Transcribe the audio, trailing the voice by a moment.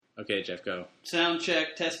Okay, Jeff, go. Sound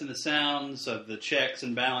check, testing the sounds of the checks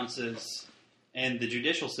and balances and the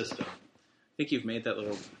judicial system. I think you've made that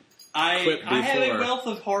little quip I before. have a wealth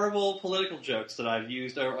of horrible political jokes that I've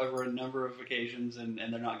used over a number of occasions, and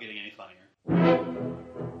they're not getting any funnier.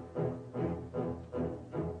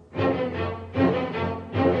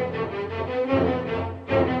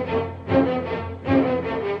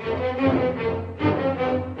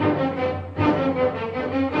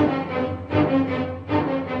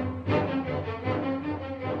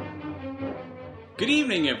 Good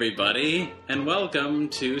evening, everybody, and welcome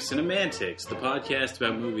to Cinemantics, the podcast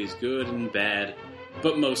about movies good and bad,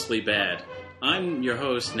 but mostly bad. I'm your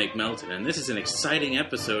host, Nick Melton, and this is an exciting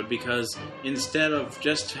episode because instead of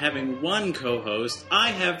just having one co-host, I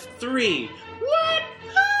have three. What?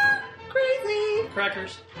 Crazy!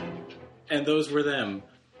 Crackers. And those were them.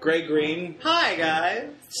 Greg Green. Hi,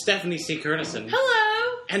 guys. Stephanie C. Kernison.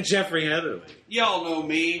 Hello. And Jeffrey Heatherly. Y'all know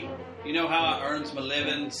me. You know how I earns my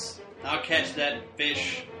livings. I'll catch that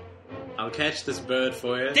fish. I'll catch this bird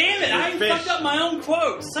for you. Damn it! Your I fish. fucked up my own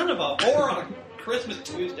quote. Son of a whore on Christmas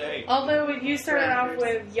Tuesday. Although when you started off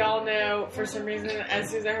with y'all know, for some reason, as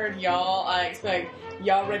soon as I heard y'all, I expect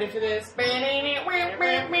y'all ready for this, and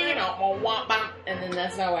then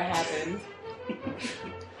that's not what happened.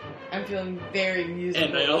 I'm feeling very musical.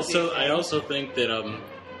 And I also think that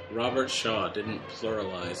Robert Shaw didn't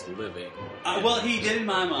pluralize living. Well, he did in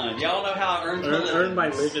my mind. Y'all know how I earns my livings. Earn my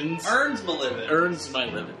livings. Earns my livings. Earns my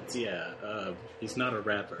livings, yeah. He's not a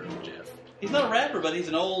rapper, Jeff. He's not a rapper, but he's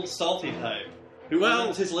an old salty type who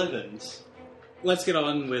earns his livings. Let's get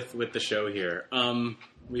on with the show here.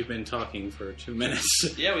 We've been talking for 2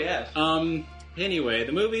 minutes. Yeah, we have. Anyway,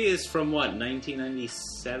 the movie is from what,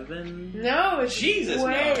 1997? No, it's Jesus,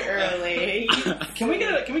 way no. early. Can we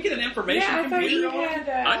get an information Yeah, I thought computer you on? had.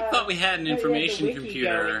 I thought we had an information you had the wiki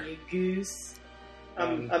computer. going, you goose.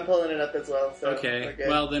 I'm pulling it up as well. So Okay, we're good.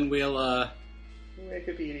 well then we'll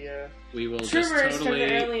Wikipedia. we will Tremors just from the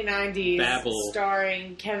totally early 90s, babble.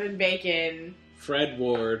 starring Kevin Bacon, Fred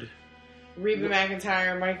Ward. Reba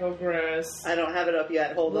McEntire, Michael Gross, I don't have it up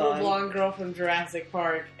yet. Hold little on. blonde girl from Jurassic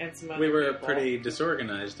Park, and some other We were people. pretty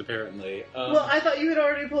disorganized, apparently. Well, I thought you had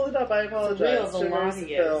already pulled it up. I apologize. real, the Tremors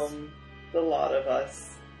Lonnie film. The lot of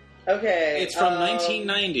us. Okay. It's from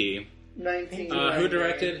 1990. 1990.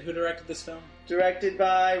 Who directed this film? Directed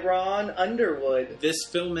by Ron Underwood. This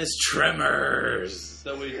film is Tremors.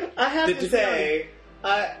 So we. I have Did to you say,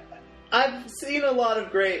 I've seen a lot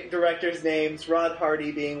of great directors' names, Rod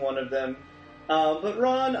Hardy being one of them. But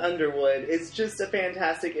Ron Underwood is just a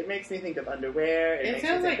fantastic... It makes me think of underwear. It makes me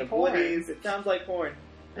sounds think like of porn. Woodies. It sounds like porn.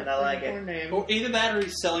 And I like Her it. name. Or either that or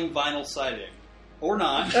he's selling vinyl siding. Or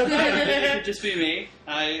not. Okay. It could just be me.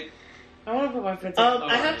 I want to put my foot down.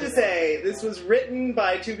 I have to say, this was written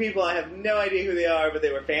by two people. I have no idea who they are, but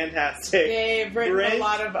they were fantastic. They've written Brent- a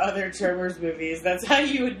lot of other Tremors movies. That's how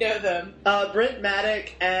you would know them. Brent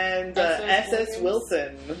Maddock and S.S.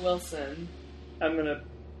 Wilson. Wilson. I'm going to...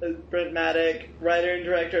 Brent Maddock, writer and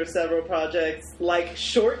director of several projects like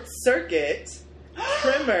Short Circuit,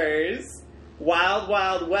 Tremors, Wild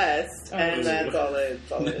Wild West, and that's all they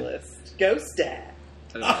list. Ghost Dad.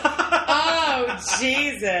 Oh,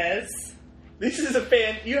 Jesus. This is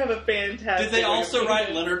you have a fantastic... Did they also Wikipedia.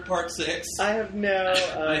 write Leonard Part 6? I have no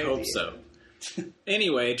idea. I hope so.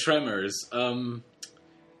 Anyway, Tremors.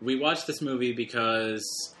 We watched this movie because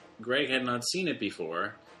Greg had not seen it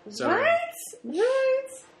before. So What?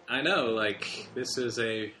 I know, like, this is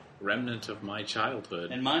a remnant of my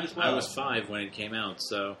childhood. And mine as well. I was 5 when it came out,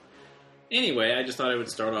 so... Anyway, I just thought I would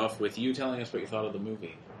start off with you telling us what you thought of the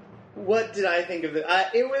movie. What did I think of it?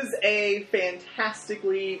 It was a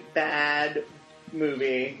fantastically bad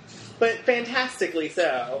movie, but fantastically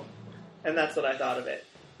so. And that's what I thought of it.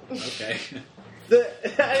 Okay.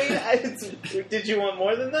 Did you want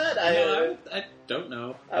more than that? I don't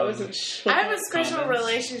know. I wasn't sure. I have a special Comments?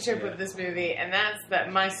 relationship with this movie, and that's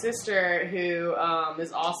that my sister, who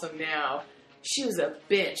is awesome now, she was a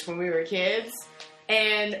bitch when we were kids.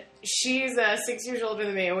 And she's 6 years older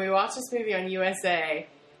than me, and we watched this movie on USA.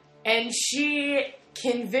 And she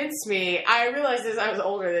convinced me, I realized as I was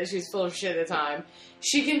older that she was full of shit at the time.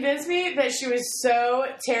 She convinced me that she was so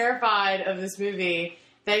terrified of this movie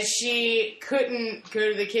that she couldn't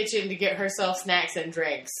go to the kitchen to get herself snacks and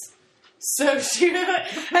drinks. So she, and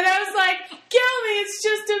I was like, Kelly, it's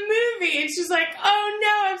just a movie. And she's like, oh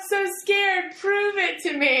no, I'm so scared. Prove it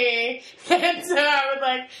to me. And so I would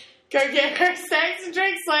like, go get her snacks and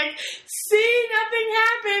drinks, like, see, nothing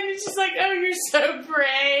happened. And she's like, oh, you're so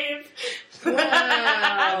brave.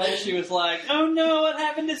 Wow. And then she was like, oh no, what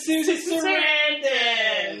happened to Susie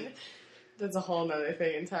Sarandon? That's a whole nother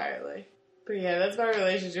thing entirely. But yeah, that's my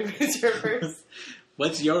relationship with Tremors.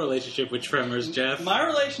 What's your relationship with Tremors, Jeff? My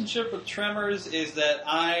relationship with Tremors is that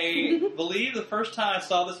I believe the first time I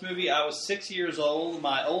saw this movie, I was 6 years old.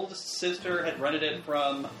 My oldest sister had rented it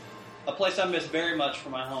from a place I miss very much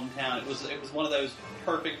from my hometown. It was one of those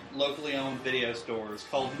perfect locally owned video stores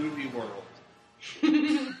called Movie World.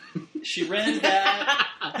 She rented that.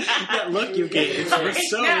 That look you gave was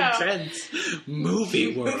so intense.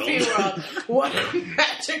 Movie World. Movie World. What a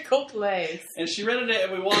magical place. And she rented it,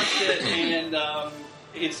 and we watched it, and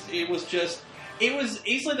it was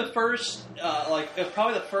easily the first,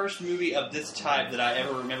 probably the first movie of this type that I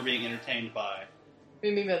ever remember being entertained by. What do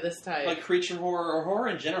you mean by this type? Like creature horror, or horror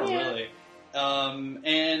in general, really.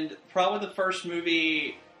 And probably the first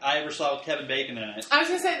movie I ever saw with Kevin Bacon in it. I was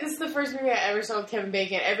going to say, this is the first movie I ever saw with Kevin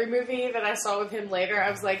Bacon. Every movie that I saw with him later, I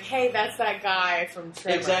was like, hey, that's that guy from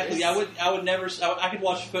Tremors. Exactly. I would never... I could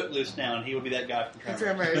watch Footloose now, and he would be that guy from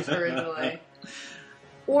Tremors. Tremors, originally.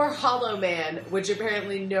 Or Hollow Man, which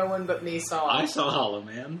apparently no one but me saw. I saw Hollow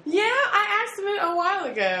Man. Yeah, I asked him a while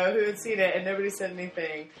ago who had seen it, and nobody said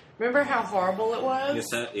anything. Remember how horrible it was?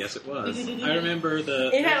 Yes, it was. I remember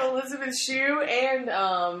It had Elizabeth Shue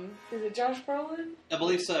and, is it Josh Brolin? I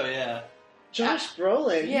believe so, yeah. Josh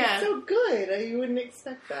Brolin? Yeah. He's so good. You wouldn't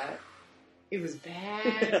expect that. It was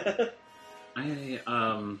bad. I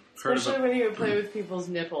heard Especially about... when he would play with people's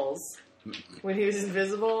nipples. When he was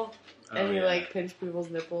invisible, and he, pinched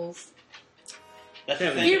people's nipples. That's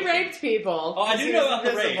the thing. He raped people. Oh, I do know about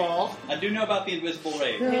invisible. the rape. I do know about the invisible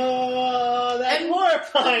rape. Oh, that's And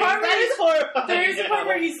horrifying. That is horrifying. There's a part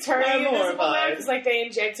where he's turning I'm invisible now, horrified. because, they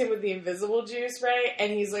inject him with the invisible juice, right?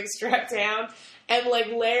 And he's, strapped down. And,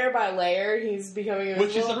 layer by layer, he's becoming invisible.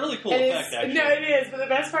 Which is a really cool And effect, actually. No, it is. But the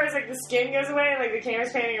best part is, the skin goes away, and, the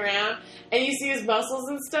camera's panning around, and you see his muscles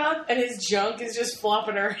and stuff, and his junk is just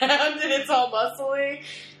flopping around, and it's all muscly.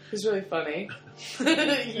 It's really funny. You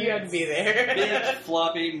had to be there. Big,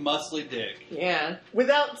 floppy, muscly dick. Yeah.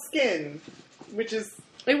 Without skin, which is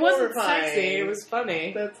It wasn't horrifying. sexy. It was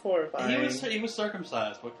funny. That's horrifying. He was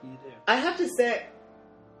circumcised. What can you do? I have to say,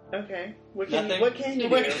 okay, what can Nothing. you do?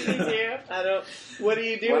 What did he do? I don't. What do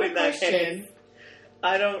you do What in a that question. case?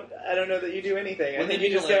 I don't know that you do anything. I Wouldn't think it be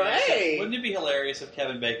you just go, hilarious? hey, Wouldn't it be hilarious if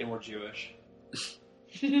Kevin Bacon were Jewish?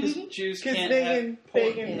 Because Jews because can't bacon, have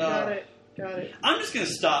pork. bacon. No. Got it. I'm just going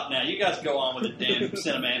to stop now. You guys go on with the damn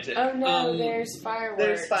Cinemantic. Oh no, there's fireworks.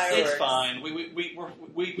 There's fireworks. It's fine.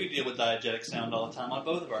 We deal with diegetic sound all the time on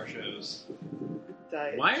both of our shows.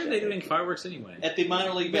 Diet Why are they Coke. doing fireworks anyway? At the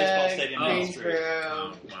minor league baseball The stadium down the street. Greensboro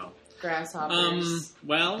Oh, wow. grasshoppers.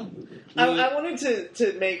 Well, I wanted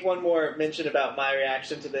to make one more mention about my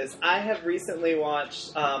reaction to this. I have recently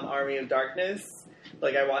watched Army of Darkness.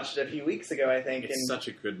 I watched it a few weeks ago, I think. it's and such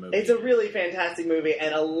a good movie. it's a really fantastic movie,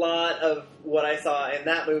 and a lot of what I saw in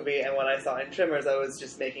that movie and what I saw in Tremors, I was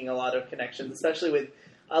just making a lot of connections, especially with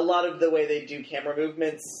a lot of the way they do camera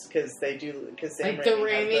movements, because Sam Like the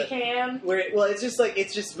Raimi has Raimi cam.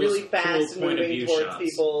 it's just really Those fast cool point of moving view towards shots.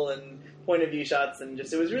 people and point of view shots, and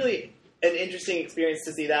it was really an interesting experience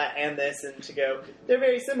to see that and this, and to go, they're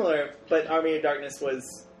very similar, but Army of Darkness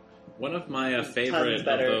was One of my Tons favorite of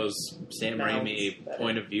better. those Sam Pounds Raimi better.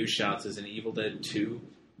 point of view shots is in Evil Dead 2,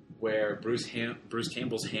 where Bruce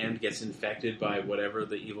Campbell's hand gets infected by whatever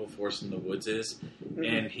the evil force in the woods is,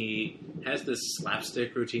 and he has this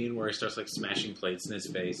slapstick routine where he starts smashing plates in his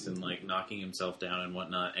face and knocking himself down and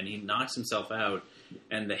whatnot, and he knocks himself out,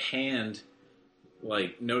 and the hand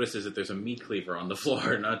notices that there's a meat cleaver on the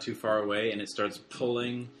floor not too far away, and it starts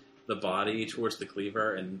pulling the body towards the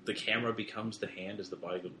cleaver, and the camera becomes the hand as the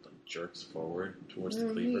body jerks forward towards the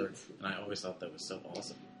cleaver. neat. And I always thought that was so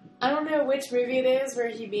awesome. I don't know which movie it is where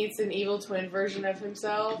he meets an evil twin version of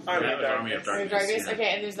himself. Army That of was Army of Darkness. Darkness.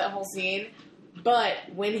 Okay, and there's that whole scene. But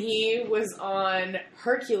when he was on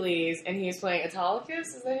Hercules and he was playing Autolycus,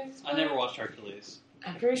 is that his I never watched Hercules.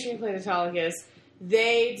 I'm pretty sure he played Autolycus.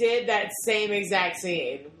 They did that same exact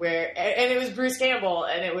scene where, and it was Bruce Campbell,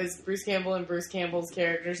 and it was Bruce Campbell and Bruce Campbell's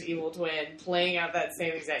character's evil twin playing out that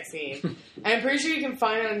same exact scene. And I'm pretty sure you can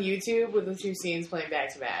find it on YouTube with the two scenes playing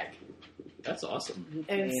back to back. That's awesome.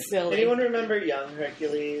 And it's silly. Anyone remember Young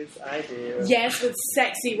Hercules? I do. Yes, with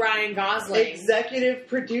sexy Ryan Gosling. Executive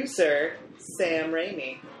producer Sam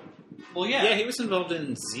Raimi. Well, Yeah, he was involved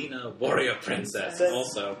in Xena, Warrior Princess, That's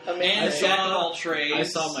also. Amazing. And Jack of all trades. I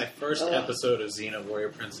saw my first episode of Xena, Warrior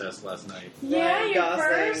Princess last night. Yeah, Ryan you're Gosling.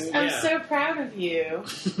 first. I'm Yeah. so proud of you.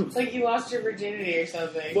 It's like you lost your virginity or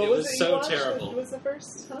something. What It was was it you so watched? terrible. What was the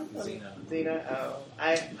first time? Xena. Xena. Oh,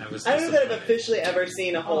 I I was don't know that I've disappointed. officially ever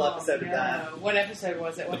seen a whole episode of that. What episode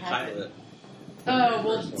was it? The What happened? pilot. Oh,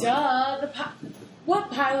 well, First one. duh. What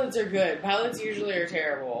pilots are good? Pilots usually are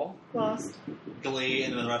terrible. Lost. Glee,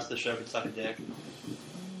 and then the rest of the show can suck a dick.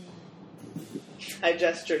 I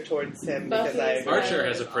gesture towards him Buffy because I is agree. Archer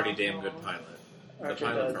has a pretty damn good pilot. Archer the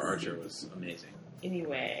pilot does. for Archer was amazing.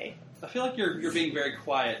 Anyway. I feel like you're being very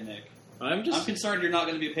quiet, Nick. I'm I'm concerned you're not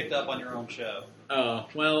going to be picked up on your own show. Oh,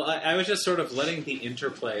 well, I was just sort of letting the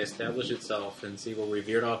interplay establish itself and see where we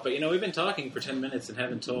veered off. But, we've been talking for 10 minutes and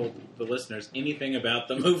haven't told the listeners anything about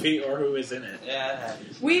the movie or who is in it. Yeah, it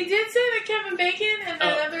happens. We did say that Kevin Bacon and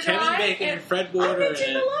that other Kevin guy. Bacon, and Fred I Ward,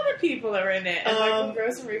 mentioned a lot of people that were in it. And Michael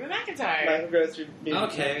Gross and Reba McEntire. Michael Gross.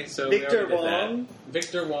 Okay, so we Victor already did that. Wong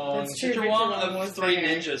Victor Wong. That's true. Victor Victor Wong Wong was of Three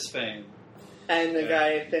there. Ninjas fame. and the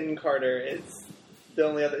guy Finn Carter is the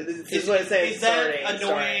only other. This is what I say. Is that starting,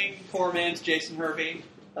 annoying poor man's Jason Hervey?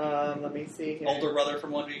 Let me see here. Older brother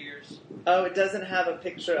from Wonder Years? Oh, it doesn't have a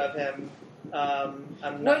picture of him. I'm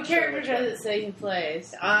not What sure character which does one. it say he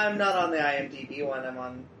plays? I'm not on the IMDb one. I'm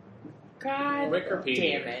on God Wikipedia.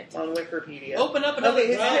 damn it. Wikipedia. Open up another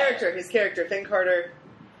Okay, tab. his character, Finn Carter,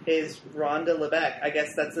 is Rhonda Lebeck. I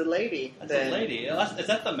guess that's a lady. That's a lady. Is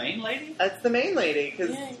that the main lady? That's the main lady,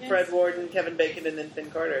 because Yeah, I guess. Fred Ward and Kevin Bacon and then Finn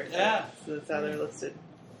Carter. Yeah. So that's how they're listed.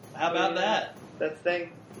 How about that? That's the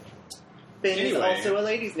thing. Finn is Anyway. also a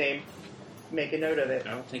lady's name. Make a note of it. I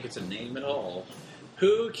don't think it's a name at all.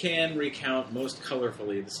 Who can recount most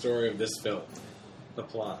colorfully the story of this film? The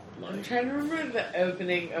plot I'm line. trying to remember the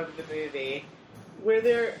opening of the movie. Where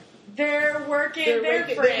They're working, they're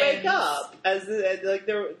they friends. wake up as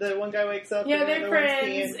the one guy wakes up. Yeah, and the they're other one's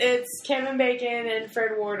friends. peeing. It's Kevin Bacon and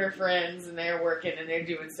Fred Ward are friends, and they're working and they're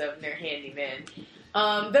doing stuff and they're handymen.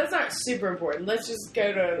 Those aren't super important. Let's just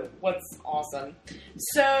go to what's awesome.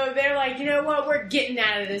 So they're like, you know what? We're getting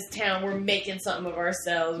out of this town. We're making something of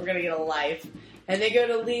ourselves. We're gonna get a life. And they go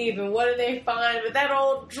to leave, and what do they find? But that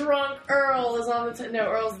old drunk Earl is on the... no,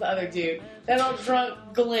 Earl's the other dude. That old drunk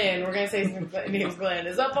Glenn, we're going to say his name's Glenn,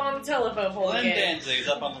 is up on the telephone pole Glenn again. Danzig's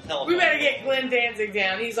up on the telephone. We better get Glenn Danzig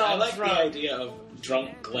down. He's all I like drunk. the idea of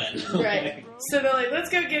drunk Glenn. Right. So they're like, let's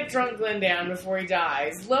go get drunk Glenn down before he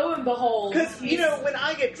dies. Lo and behold, Because, when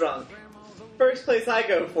I get drunk, first place I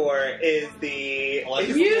go for is the You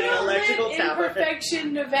don't electrical live in tower.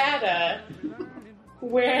 Perfection, Nevada,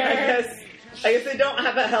 where... I guess they don't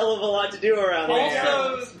have a hell of a lot to do around there.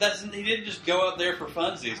 Also, he didn't just go out there for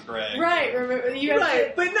funsies, Greg. Right, remember, you have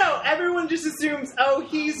Right, but no, everyone just assumes, oh,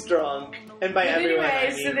 he's drunk. And by But everyone, anyway,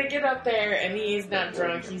 I mean... so they get up there and he's not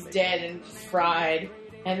drunk, he's dead and fried.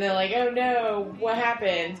 And they're like, oh no, what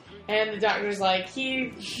happened? And the doctor's like,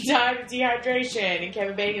 he died of dehydration. And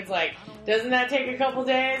Kevin Bacon's like, doesn't that take a couple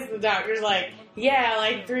days? And the doctor's like, yeah,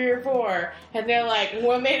 like 3 or 4. And they're like,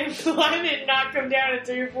 what made him climb it and not come down in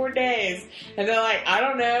 3 or 4 days? And they're like, I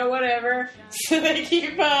don't know, whatever. So they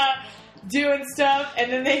keep doing stuff,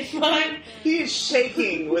 and then they find... He is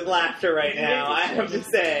shaking with laughter right now, I have to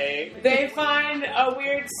say. They find a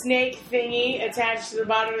weird snake thingy attached to the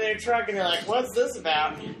bottom of their truck, and they're like, what's this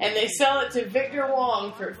about? And they sell it to Victor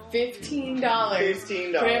Wong for $15.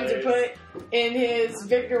 $15. For him to put in his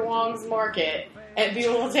Victor Wong's market, and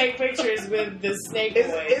people will take pictures with the snake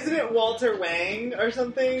boy. Isn't it Walter Wang or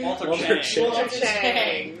something? Walter Chang. Chang. Walter Walter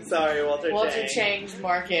Chang. Sorry, Walter Chang. Chang's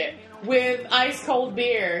market with ice cold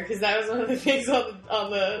beer, because that was one of the things on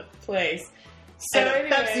the place. So And a anyway,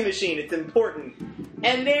 Pepsi machine, it's important.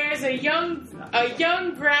 and there's a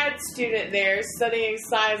young grad student there studying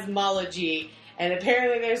seismology, and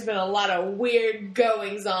apparently there's been a lot of weird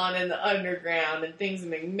goings on in the underground, and things have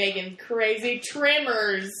been making crazy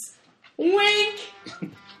tremors. Wink.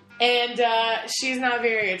 And she's not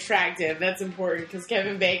very attractive. That's important because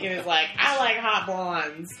Kevin Bacon is like, I like hot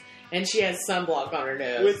blondes. And she has sunblock on her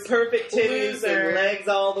nose. With perfect titties Loser. and legs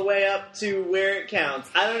all the way up to where it counts.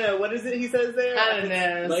 I don't know, what is it he says there? I don't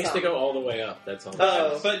know. Likes to something. go all the way up, that's all.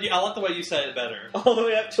 Oh. But I like the way you said it better. All the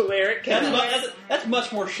way up to where it That's, counts. that's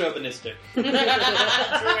much more chauvinistic.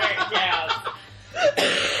 That's where it counts.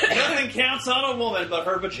 Nothing counts on a woman but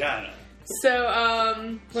her vagina. So,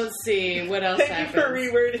 let's see. What else Thank you happened? for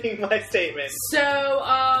rewording my statement.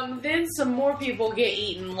 So, then some more people get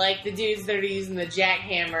eaten, like the dudes that are using the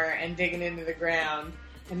jackhammer and digging into the ground.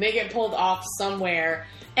 And they get pulled off somewhere.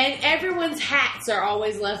 And everyone's hats are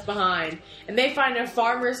always left behind. And they find a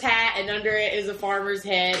farmer's hat, and under it is a farmer's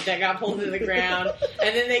head that got pulled into the ground.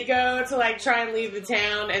 And then they go to, like, try and leave the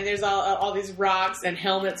town, and there's all these rocks and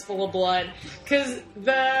helmets full of blood. Because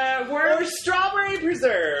the Or worms... strawberry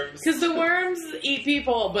preserves. Because the worms eat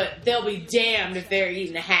people, but they'll be damned if they're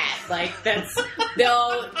eating a hat. Like,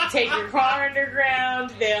 they'll take your car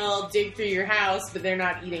underground, they'll dig through your house, but they're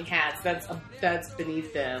not eating hats. That's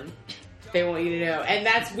beneath them. They want you to know. And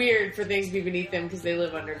that's weird for things to be beneath them because they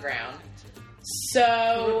live underground.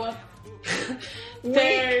 So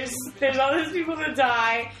there's all these people that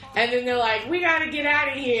die, and then they're like, we gotta get out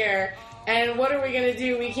of here. And what are we gonna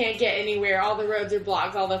do? We can't get anywhere. All the roads are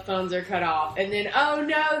blocked. All the phones are cut off. And then, oh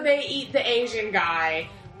no, they eat the Asian guy.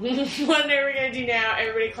 What are we gonna do now?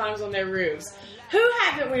 Everybody climbs on their roofs. Who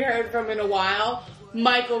haven't we heard from in a while?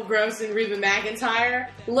 Michael Gross and Reba McEntire.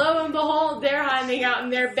 Lo and behold, they're hiding out in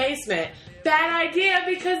their basement. Bad idea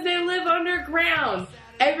because they live underground.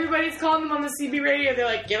 Everybody's calling them on the CB radio. They're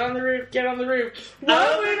like, get on the roof, get on the roof.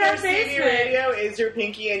 What in our CB radio is your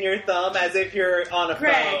pinky and your thumb as if you're on a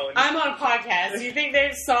Greg, phone. I'm on a podcast. Do you think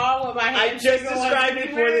they saw what my I hands just signal described was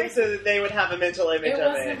it for them so that they would have a mental image It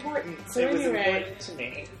of wasn't it. important. So It was anyway, important to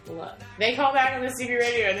me. look, they call back on the CB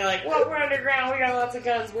radio and they're like, well, we're underground. We got lots of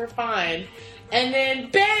guns. We're fine. And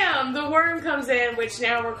then, bam, the worm comes in, which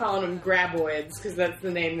now we're calling them graboids because that's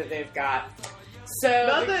the name that they've got. So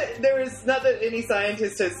Not that any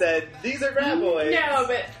scientist has said, these are graboids. No,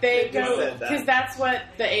 but they They just go said that. because that's what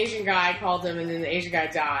the Asian guy called them, and then the Asian guy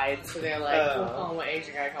died. So they're like, Oh. we'll call him what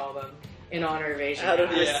Asian guy called them in honor of Asian Out of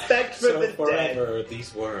guys. respect for So the dead. forever,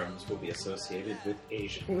 these worms will be associated with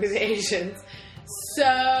Asians. With Asians.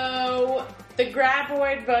 So the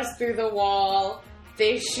graboid busts through the wall.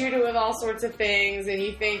 They shoot it with all sorts of things, and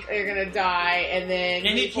you think they're gonna die, and then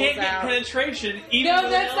And he pulls can't get out. penetration. Even No,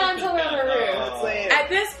 with that's an not until elephant they're on the gun. roof. That's later. At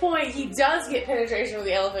this point, he does get penetration with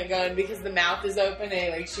the elephant gun because the mouth is open and he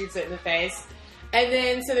like shoots it in the face. And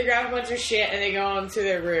then, so they grab a bunch of shit and they go onto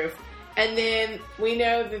their roof. And then we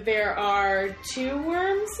know that there are 2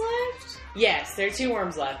 worms left? Yes, there are 2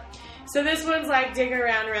 worms left. So this one's like digging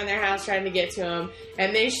around their house trying to get to him.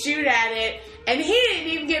 And they shoot at it. And he didn't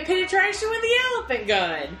even get penetration with the elephant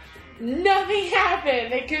gun. Nothing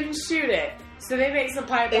happened. They couldn't shoot it. So they make some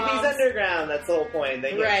pipe bombs. If he's underground, that's the whole point. They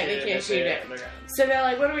can't Right, shoot they it can't if shoot they're it. underground. So they're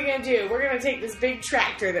like, what are we going to do? We're going to take this big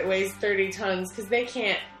tractor that weighs 30 tons because they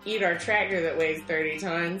can't eat our tractor that weighs 30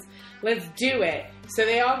 tons. Let's do it. So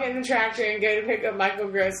they all get in the tractor and go to pick up Michael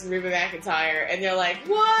Gross and Reba McEntire. And they're like,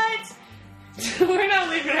 what? We're not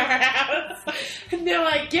leaving our house. And they're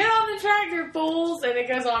like, get on the tractor, fools. And it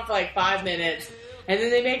goes on for like 5 minutes. And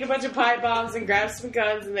then they make a bunch of pipe bombs and grab some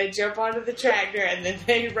guns and they jump onto the tractor and then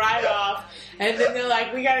they ride off. And then they're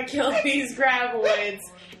like, we gotta kill these graboids.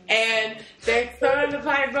 And they're throwing the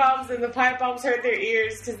pipe bombs and the pipe bombs hurt their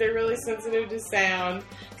ears because they're really sensitive to sound.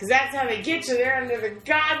 Because that's how they get you. They're under the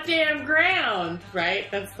goddamn ground.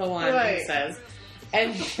 Right? That's the line Right. he says.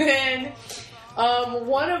 And then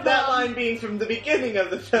one of That them... line being from the beginning of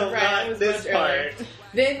the film, Right, it not was this much part. earlier.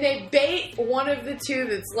 Then they bait one of the 2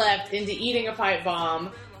 that's left into eating a pipe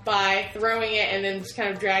bomb by throwing it and then just kind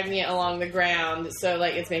of dragging it along the ground so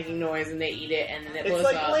like it's making noise and they eat it and then it blows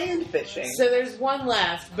It's like up. land fishing So there's one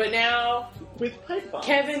left, but now with pipe bombs.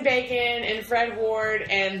 Kevin Bacon and Fred Ward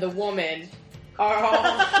and the woman are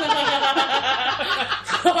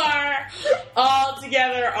all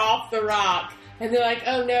together off the rock. And they're like,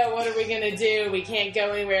 oh no, what are we gonna do? We can't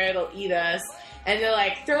go anywhere, it'll eat us. And they're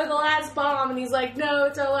like, throw the last bomb. And he's like, no,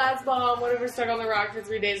 it's our last bomb. What if we're stuck on the rock for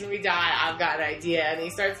 3 days and we die? I've got an idea. And he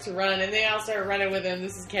starts to run, and they all start running with him.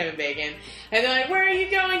 This is Kevin Bacon. And they're like, where are you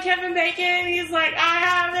going, Kevin Bacon? And he's like, I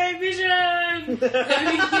have a vision. And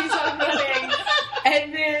he keeps on running.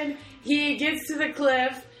 And then he gets to the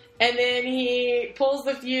cliff. And then he pulls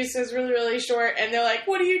the fuse, so it's really, really short. And they're like,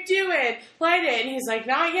 what are you doing? Light it. And he's like,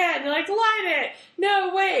 not yet. And they're like, light it.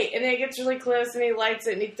 No, wait. And then it gets really close, and he lights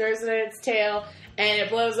it, and he throws it at its tail. And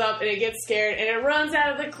it blows up, and it gets scared. And it runs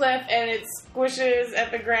out of the cliff, and it squishes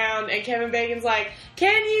at the ground. And Kevin Bacon's like,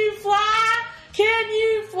 can you fly? Can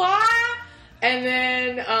you fly? And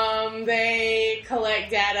then they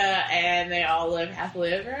collect data, and they all live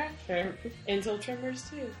happily ever after. Until Tremors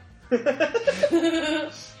 2.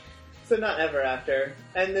 So not ever after.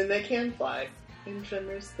 And then they can fly in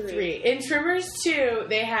Tremors 3. 3. In Tremors 2,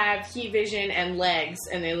 they have heat vision and legs,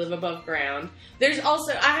 and they live above ground. There's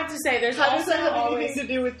also, I have to say, there's How does also that have always... anything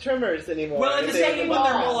to do with Tremors anymore? Well, in If the they- second one,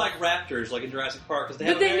 they're evolve. more like raptors, like in Jurassic Park. Cause they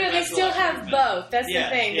have But a they very know they natural still have environment. both. That's Yeah,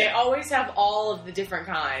 the thing. yeah. They always have all of the different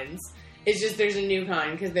kinds. It's just there's a new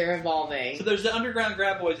kind because they're evolving. So there's the underground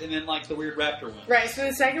graboids and then like the weird raptor one. Right, so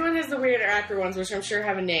the second one has the weird raptor ones, which I'm sure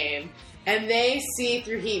have a name. And they see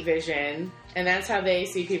through heat vision, and that's how they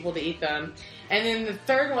see people to eat them. And then the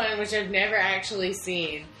third one, which I've never actually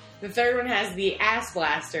seen, the third one has the ass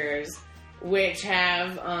blasters, which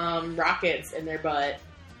have rockets in their butt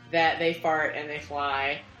that they fart and they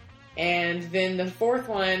fly. And then the fourth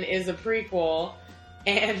one is a prequel,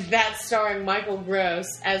 and that's starring Michael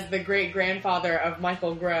Gross as the great-grandfather of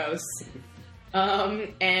Michael Gross.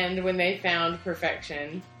 And when they found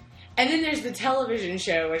perfection. And then there's the television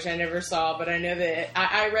show, which I never saw, but I know that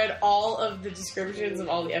I read all of the descriptions of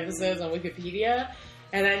all the episodes on Wikipedia,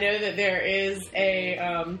 and I know that there is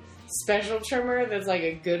a special trimmer that's like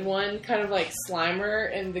a good one, kind of like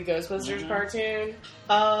Slimer in the Ghostbusters cartoon.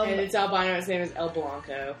 And it's albino. His name is El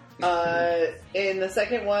Blanco. In the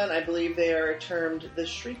second one, I believe they are termed the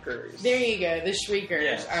Shriekers. There you go. The Shriekers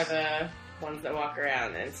Yes. are the ones that walk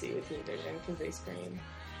around and see with heat vision because they scream.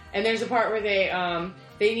 And there's a part where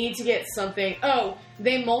they need to get something. Oh,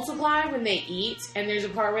 they multiply when they eat, and there's a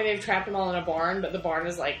part where they've trapped them all in a barn, but the barn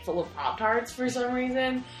is like full of Pop-Tarts for some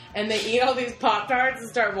reason, and they eat all these Pop-Tarts and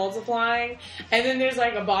start multiplying. And then there's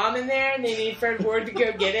like a bomb in there, and they need Fred Ward to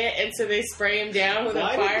go get it, and so they spray him down with a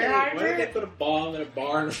fire Why did they hydrant. put a bomb in a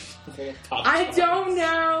barn full of Pop-Tarts? I don't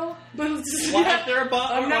know, but Why is there a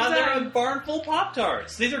I'm not done. barn full of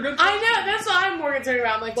Pop-Tarts? These are good. I know, that's what I'm more concerned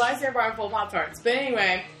about. I'm like, why is there a barn full of Pop-Tarts? But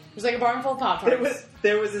anyway, there's like a barn full of Pop-Tarts.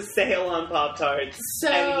 There was a sale on Pop-Tarts,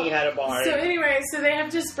 and he had a barn. So anyway, so they have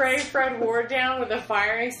to spray Fred Ward down with a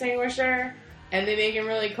fire extinguisher, and they make him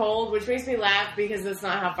really cold, which makes me laugh because that's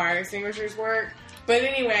not how fire extinguishers work. But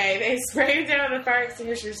anyway, they spray him down with a fire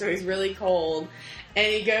extinguisher so he's really cold, and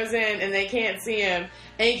he goes in and they can't see him,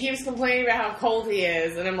 and he keeps complaining about how cold he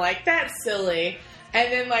is, and I'm like, that's silly.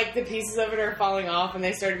 And then, like, the pieces of it are falling off, and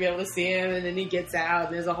they start to be able to see him, and then he gets out,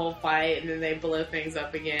 and there's a whole fight, and then they blow things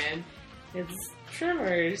up again. It's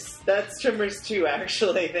Tremors. That's Tremors 2,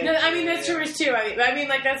 actually. No, I mean, that's Tremors too. I mean,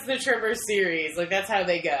 like, that's the Tremors series. Like, that's how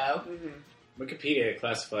they go. Mm-hmm. Wikipedia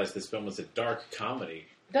classifies this film as a dark comedy.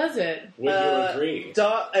 Does it? Would you agree?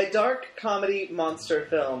 A dark comedy monster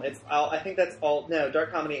film. I think that's all. No,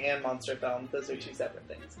 dark comedy and monster film. Those are two separate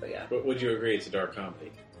things, but yeah. But would you agree it's a dark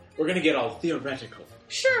comedy? We're going to get all theoretical.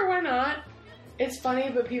 Sure, why not? It's funny,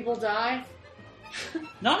 but people die.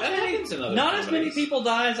 Not That as many, happens in other not as many comedies. people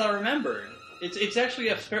die as I remembered. It's actually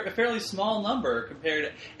a fairly small number compared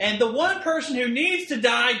to... And the one person who needs to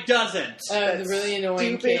die doesn't. The That really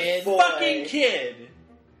annoying stupid kid. boy. Fucking kid.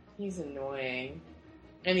 He's annoying.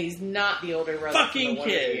 And he's not the older brother Fucking from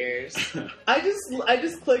the kid. Wonder Years. I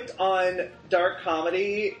just clicked on dark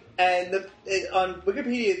comedy, and on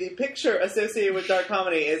Wikipedia, the picture associated with dark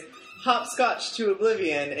comedy is Hopscotch to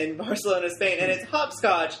Oblivion in Barcelona, Spain, and it's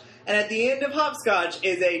hopscotch, and at the end of hopscotch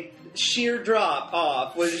is a sheer drop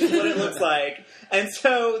off, which is what it looks like. And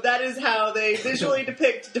so that is how they visually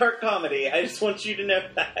depict dark comedy. I just want you to know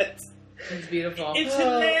that. It's beautiful. It's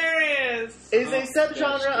hilarious. It is a Oh, subgenre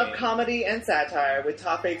gosh, of man. comedy and satire with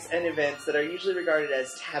topics and events that are usually regarded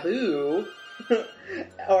as taboo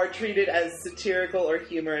or treated as satirical or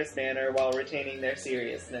humorous manner while retaining their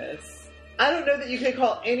seriousness. I don't know that you can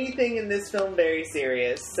call anything in this film very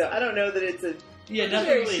serious, so I don't know that it's a Yeah, nothing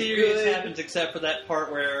very serious good- happens except for that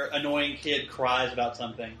part where annoying kid cries about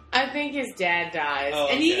something. I think his dad dies. Oh,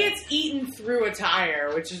 And he okay. gets eaten through a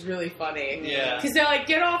tire, which is really funny. Yeah. Because they're like,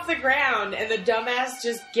 get off the ground, and the dumbass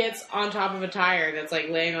just gets on top of a tire that's like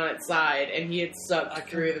laying on its side, and he gets sucked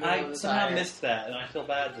through the middle I of the somehow tire. missed that, and I feel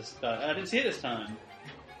bad this time. I didn't see it this time.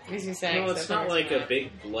 Makes me sad. No, 'cause it's I not think like it's a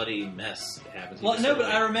big bloody mess that happens. Well, You no, just but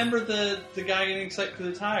sort I of remember the guy getting sucked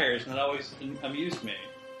through the tires, and that always amused me.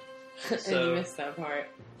 and so- you missed that part.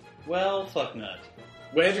 Well, fuck nut.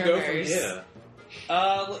 Where'd you go from Tremors. here?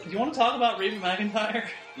 You want to talk about Reba McEntire?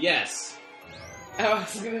 Yes. I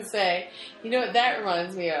was gonna say, you know what that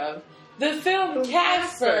reminds me of? The film Oh,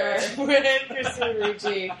 Casper Casper. with Christina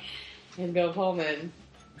Ricci and Bill Pullman.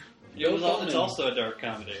 Bill It's Pullman. also a dark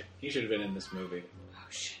comedy. He should have been in this movie. Oh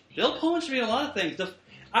shit. Bill Pullman should be in a lot of things.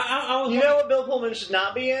 I was You know what Bill Pullman should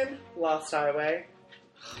not be in? Lost Highway.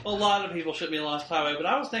 a lot of people should be in Lost Highway, but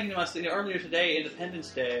I was thinking to myself, earlier today,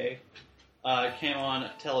 Independence Day came on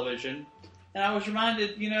television, and I was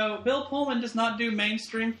reminded, Bill Pullman does not do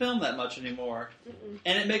mainstream film that much anymore.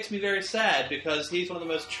 And it makes me very sad, because he's one of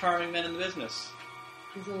the most charming men in the business.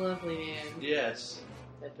 He's a lovely man, Yes.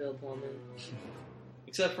 that Bill Pullman.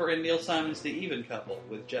 Except for in Neil Simon's The Even Couple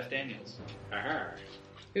with Jeff Daniels. Aha.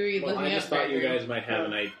 Who are you Well, looking I at? just thought you Gregory? guys might have,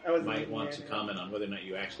 and I I wasn't might looking want at to it. comment on whether or not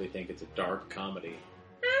you actually think it's a dark comedy.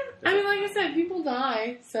 I mean, like I said, people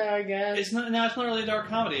die, so I guess. It's not really a dark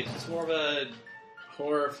comedy, it's just more of a...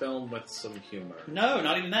 Horror film with some humor. No,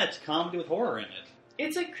 not even that. It's a comedy with horror in it.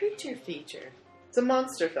 It's a creature feature. It's a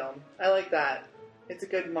monster film. I like that. It's a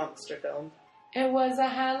good monster film. It was a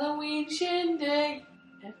Halloween shindig.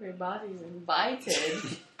 Everybody's invited.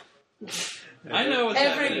 I know what's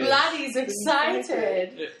happening. Everybody's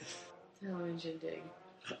excited. Halloween shindig.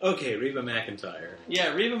 Okay, Reba McEntire.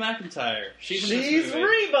 Yeah, Reba McEntire. She's in this She's movie.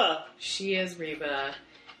 Reba! She is Reba.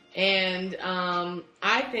 And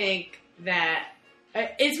I think that...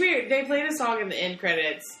 it's weird. They played a song in the end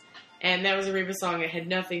credits, and that was a Reba song that had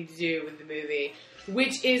nothing to do with the movie,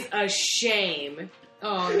 which is a shame.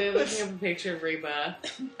 Oh, they're looking up a picture of Reba.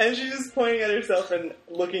 And she's just pointing at herself and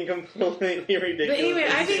looking completely ridiculous. But anyway,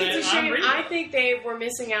 I think it's a I'm shame. Reba. I think they were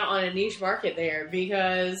missing out on a niche market there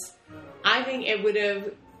because I think it would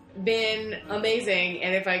have been amazing.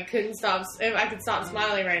 And if I could stop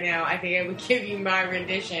smiling right now, I think I would give you my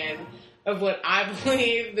rendition of what I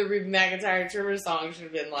believe the Reba McEntire Tremors song should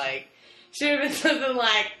have been like. Should have been something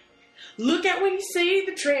like, look out when you see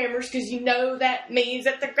the tremors, because you know that means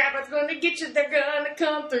that the grandma's going to get you. They're going to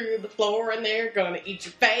come through the floor and they're going to eat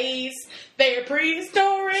your face. They're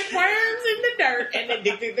prehistoric worms in the dirt, and they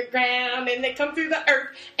dig through the ground and they come through the earth,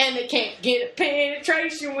 and they can't get a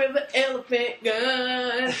penetration with an elephant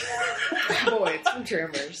gun. Boy, it's from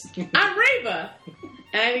Tremors. I'm Reba.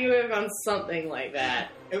 And I think it would have gone something like that.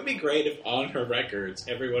 It would be great if on her records,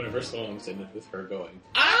 every one of her songs ended with her going,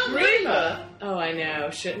 I'm Reba! Oh, I know.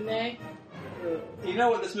 Shouldn't they? You know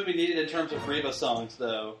what this movie needed in terms of Reba songs,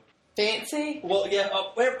 though? Fancy? Well, yeah,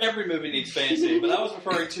 every movie needs fancy, but I was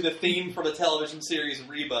referring to the theme for the television series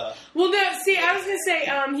Reba. Well, no, see, I was going to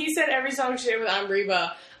say, he said every song should end with I'm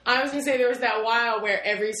Reba. I was going to say there was that while where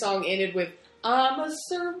every song ended with I'm a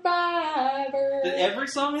survivor. Did every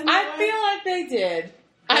song end I feel like they did.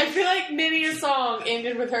 I feel like many a song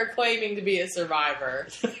ended with her claiming to be a survivor.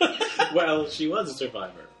 well, she was a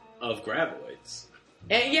survivor of Graboids.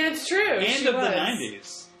 And, yeah, it's true. And she of was. the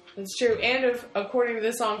 90s. It's true. And of, according to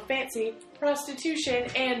the song Fancy, prostitution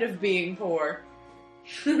and of being poor.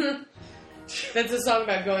 That's a song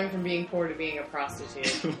about going from being poor to being a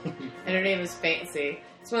prostitute. And her name is Fancy.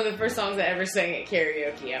 It's one of the first songs I ever sang at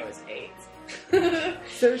karaoke. I was 8.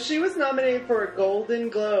 So she was nominated for a Golden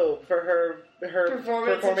Globe for her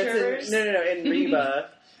Performance in in Reba.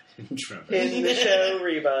 In the show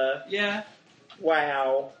Reba. Yeah.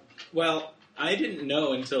 Wow. Well, I didn't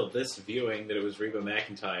know until this viewing that it was Reba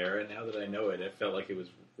McEntire, and now that I know it, it felt like it was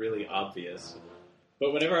really obvious.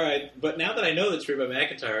 But now that I know it's Reba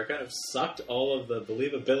McEntire, I kind of sucked all of the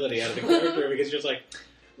believability out of the character because you're just like,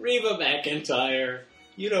 Reba McEntire,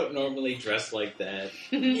 you don't normally dress like that.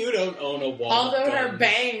 You don't own a wall. Although her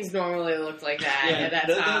bangs normally looked like that at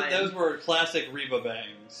that time. Those were classic Reba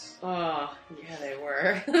bangs. Oh, yeah, they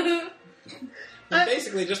were. And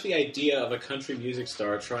basically, just the idea of a country music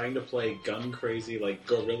star trying to play gun crazy like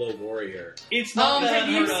guerrilla warrior. It's not that have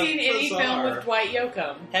you unheard of. seen any Bizarre. film with Dwight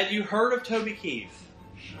Yoakam? Have you heard of Toby Keith?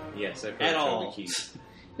 Yes, I've heard At of all. Toby Keith.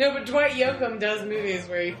 No, but Dwight Yoakam does movies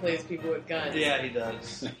where he plays people with guns. Yeah, he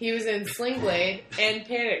does. He was in Sling Blade and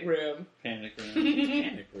Panic Room. Panic Room.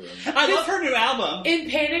 Panic Room. I love her new album. In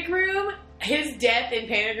Panic Room, his death in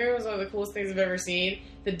Panic Room was one of the coolest things I've ever seen.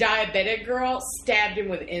 The diabetic girl stabbed him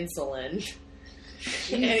with insulin.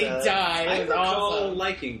 And he died. I It was recall awesome.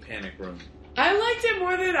 liking Panic Room. I liked it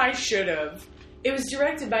more than I should have. It was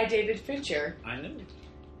directed by David Fincher. I know.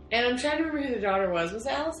 And I'm trying to remember who the daughter was. Was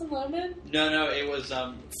it Alison Lohman? No, it was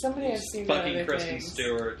Somebody I've seen in fucking other Kristen things.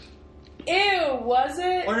 Stewart. Ew, was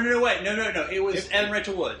it? Oh no, wait, no. It was Evan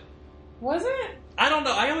Rachel Wood. Was it? I don't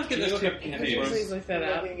know. I always get Can you those look two up Panic Please confused. look that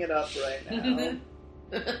I'm up. looking it up right now.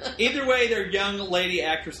 Either way, they're young lady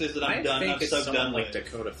actresses that I'm think it's so someone done like with.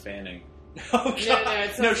 Dakota Fanning. Oh, God.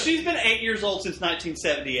 it's No, not- she's been 8 years old since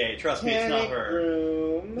 1978. Trust me, it's not Panic her.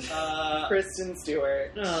 Room. Uh, Kristen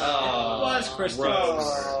Stewart. Oh, Was Kristen gross.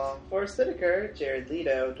 Aw. Forrest Whitaker, Jared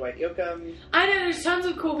Leto, Dwight Yoakam, I know there's tons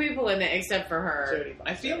of cool people in it except for her. Jodie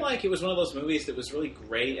Foster. I feel like it was one of those movies that was really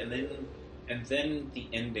great, and then the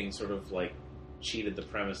ending sort of like cheated the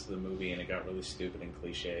premise of the movie, and it got really stupid and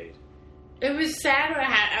cliched. It was sad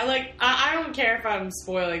when I don't care if I'm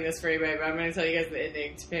spoiling this for anybody, but I'm going to tell you guys the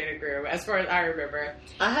ending to Panic Room, as far as I remember.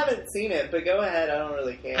 I haven't seen it, but go ahead. I don't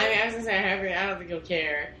really care. I mean, I was going to say I don't think you'll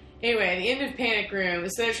care. Anyway, at the end of Panic Room,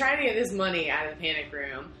 so they're trying to get this money out of the Panic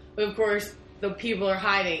Room, but of course the people are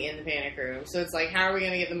hiding in the Panic Room. So it's like, how are we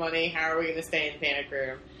going to get the money? How are we going to stay in the Panic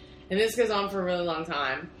Room? And this goes on for a really long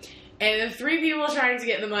time. And the three people trying to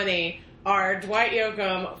get the money are Dwight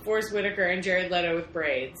Yoakam, Forrest Whitaker, and Jared Leto with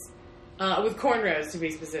braids. With cornrows, to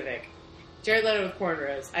be specific. Jared Leto with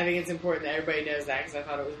cornrows. I think it's important that everybody knows that because I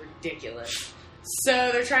thought it was ridiculous.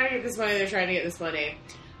 So they're trying to get this money.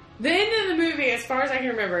 Then in the movie, as far as I can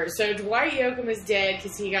remember, so Dwight Yoakam is dead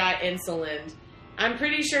because he got insulin. I'm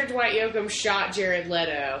pretty sure Dwight Yoakam shot Jared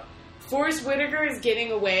Leto. Forrest Whitaker is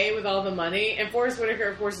getting away with all the money, and Forrest Whitaker,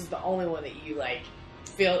 of course, is the only one that you, like,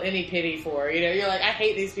 feel any pity for. You know, you're like, I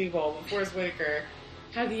hate these people, but Forrest Whitaker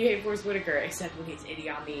How Do You Hate Forrest Whitaker? Except when he's Idi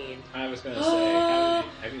Amin. I was going to say,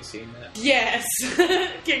 have you seen that? Yes,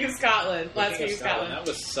 King of Scotland, Last King of Scotland. That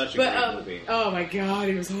was such a great movie. Oh my god,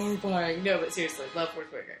 he was horrifying. No, but seriously, love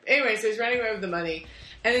Forrest Whitaker. Anyway, so he's running away with the money,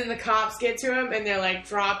 and then the cops get to him, and they're like,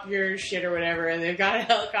 "Drop your shit" or whatever, and they've got a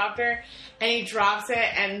helicopter, and he drops it,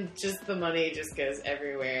 and just the money just goes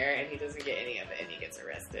everywhere, and he doesn't get any of it, and he gets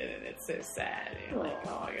arrested, and it's so sad. And you're like,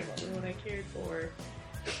 oh, I got everyone I cared for.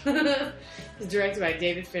 It's directed by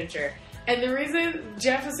David Fincher. And the reason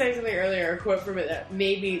Jeff was saying something earlier, a quote from it that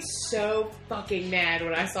made me so fucking mad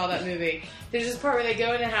when I saw that movie. There's this part where they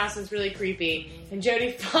go in the house and it's really creepy, and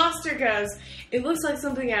Jodie Foster goes, "It looks like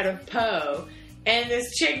something out of Poe." And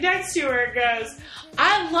this chick next to her goes,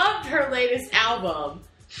 "I loved her latest album."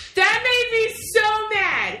 That made me so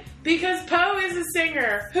mad because Poe is a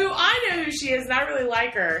singer who I know who she is and I really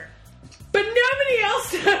like her. But nobody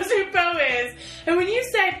else knows who Poe is. And when you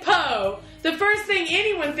say Poe, the first thing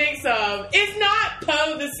anyone thinks of is not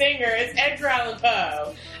Poe the singer, it's Edgar Allan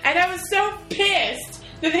Poe. And I was so pissed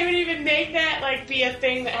that they would even make that like be a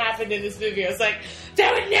thing that happened in this movie. I was like,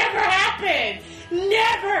 that would never happen!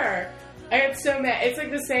 Never! I got so mad. It's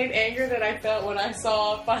like the same anger that I felt when I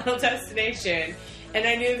saw Final Destination. And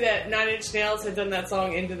I knew that Nine Inch Nails had done that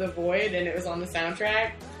song Into the Void and it was on the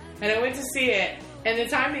soundtrack. And I went to see it. And the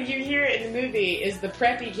time that you hear it in the movie is the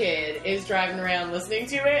preppy kid is driving around listening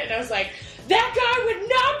to it. And I was like, that guy would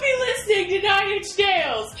not be listening to Nine Inch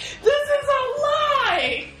Nails. This is a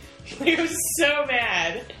lie. I was so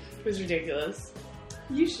mad. It was ridiculous.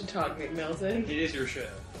 You should talk, Nick Milton. It is your show.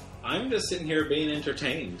 I'm just sitting here being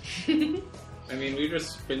entertained. I mean, we've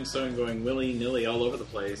just been going willy-nilly all over the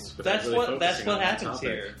place. That's really what on happens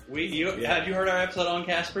here. Have you heard our episode on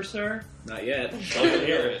Casper, sir? Not yet. Love to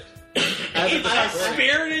hear it. It's a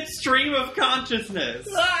spirited stream of consciousness.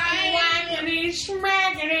 I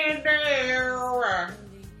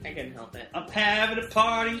couldn't help it. I'm having a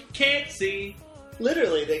party you can't see.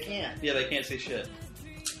 Literally, they can't. Yeah, they can't see shit.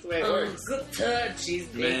 That's the way it works. Good touch, she's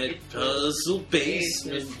Mad puzzle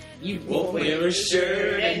basement. You won't wear a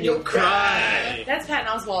shirt and you'll cry. That's Patton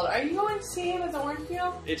Oswalt. Are you going to see him at the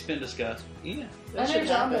Orangefield? It's been discussed. Yeah. I know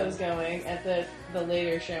Jumbo's going at the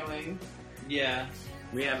later showing. Yeah.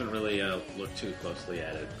 We haven't really looked too closely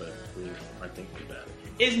at it, but we are thinking about it.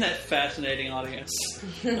 Isn't that fascinating, audience?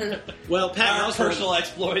 Well, Patton Our Oswalt, personal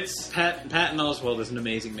exploits. Patton Oswalt is an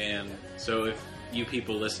amazing man. So if you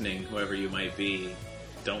people listening, whoever you might be,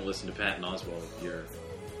 don't listen to Patton Oswalt, you're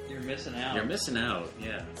missing out. You're missing out.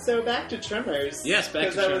 Yeah. So back to Tremors. Yes, back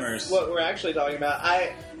to that Tremors. Was what we're actually talking about.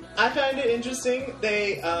 I found it interesting.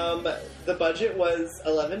 They the budget was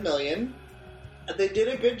 $11 million. They did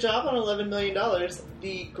a good job on $11 million.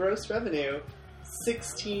 The gross revenue,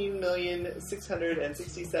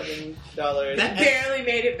 $16,667. That barely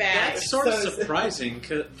made it back. That's sort of surprising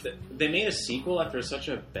because they made a sequel after such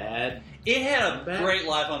a bad. It had a great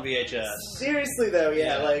life on VHS. Seriously, though,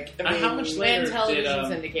 yeah. Like, I mean, how much later and television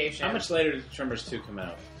did, syndication. How much later did Tremors 2 come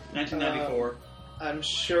out? 1994. I'm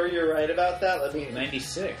sure you're right about that. Let me.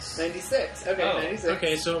 96. 96. Okay, Oh, 96.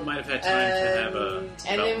 okay, so it might have had time to have a.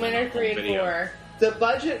 And then Winter 3 and 4. The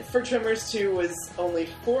budget for Tremors 2 was only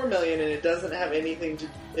 $4 million, and it doesn't have anything to.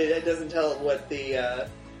 It doesn't tell what the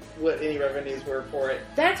what any revenues were for it.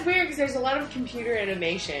 That's weird because there's a lot of computer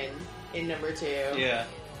animation in number 2. Yeah.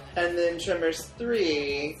 And then Tremors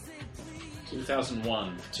 3,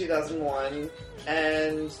 2001,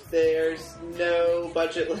 and there's no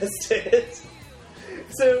budget listed.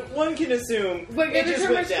 So one can assume. But it just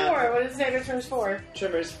went Tremors down. 4. What does it say about Tremors 4?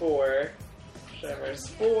 Tremors 4.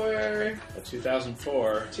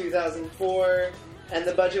 2004, 2004, and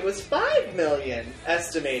the budget was $5 million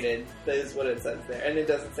estimated. That is what it says there, and it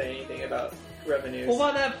doesn't say anything about revenues. Well,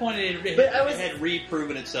 by that point, it had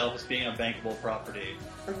reproven itself as being a bankable property.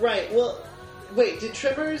 Right. Well, wait. Did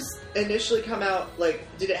Tremors initially come out? Like,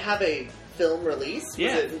 did it have a film release? Was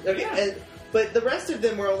Yeah. Okay. Yeah. But the rest of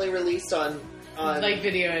them were only released on like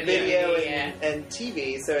video and and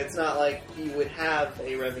TV. So it's not like you would have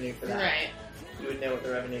a revenue for that. Right. You would know what the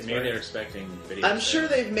revenues maybe were. they're expecting video. I'm sure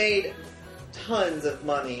they've made tons of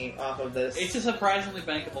money off of this. It's a surprisingly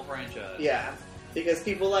bankable franchise. Yeah, because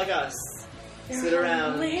people like us sit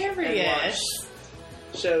around and watch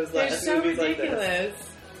shows They're like so movies ridiculous. like this.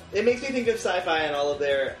 It makes me think of Sci-Fi and all of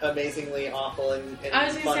their amazingly awful and I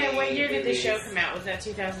was going to say, funny what year did the movies. show come out? Was that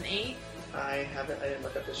 2008? I didn't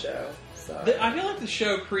look up the show. So I feel like the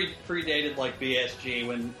show predated like BSG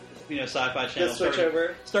when Sci-Fi Channel the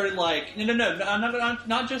switchover started like no,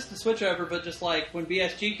 not just the switchover, but just like when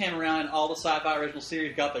BSG came around and all the Sci-Fi original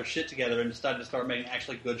series got their shit together and decided to start making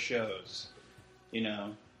actually good shows.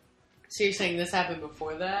 So you're saying this happened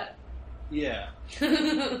before that? Yeah. It's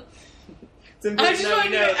I important just that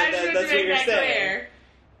wanted we to know make that's what you're that saying.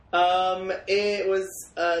 clear. It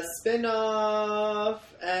was a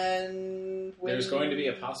spin-off, and There's going to be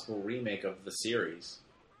a possible remake of the series.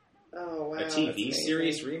 Oh wow! A that's TV amazing.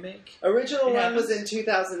 series remake? Original It run was happens. in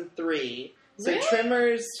 2003. So Really?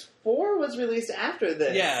 Tremors 4 was released after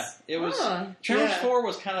this. Yeah, it was. Huh. Tremors Yeah. 4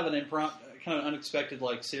 was kind of an unexpected,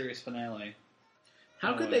 like, series finale.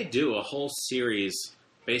 How could they do a whole series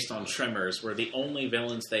based on Tremors where the only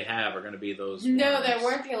villains they have are going to be those No, worms? there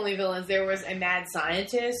weren't the only villains. There was a mad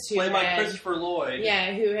scientist who Played by had, Christopher Lloyd.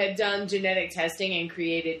 who had done genetic testing and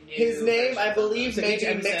created new. His name, I versions believe, of them. may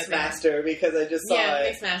So be each episode Mixmaster because I just saw Yeah,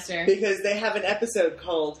 it. Mixmaster. Because they have an episode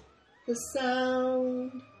called "The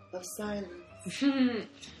Sound of Silence."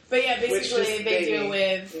 But yeah, Which basically just they made deal me-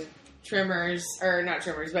 with yeah. Tremors, or not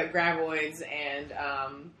Tremors, but Graboids and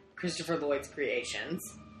Christopher Lloyd's creations.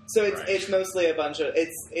 So it's Right. it's mostly a bunch of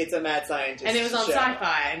it's a mad scientist, And it was on show.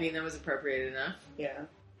 Sci-Fi. I mean, that was appropriate enough. Yeah,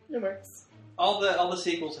 it works. All the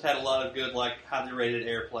sequels have had a lot of good, like, highly rated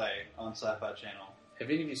airplay on Sci-Fi Channel. Have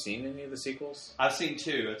any of you seen any of the sequels? I've seen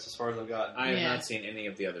 2. That's as far as I've gotten. I have Yeah. not seen any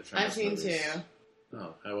of the other Tremors I've seen movies. 2.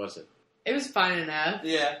 Oh, how was it? It was fun enough.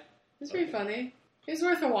 Yeah. It was pretty funny. It was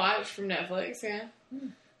worth a watch from Netflix, yeah.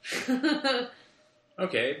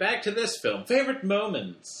 Okay, back to this film. Favorite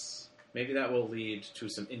moments. Maybe that will lead to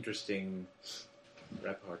some interesting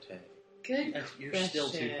repartee. Good. You're still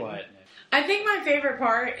too question. quiet, Nick. I think my favorite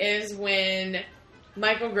part is when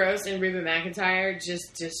Michael Gross and Reba McEntire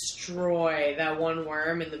just destroy that one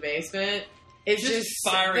worm in the basement. It's Just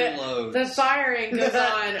firing loads. The firing goes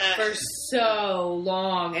on for so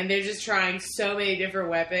long, and they're just trying so many different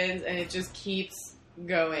weapons, and it just keeps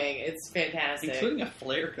going. It's fantastic. Including a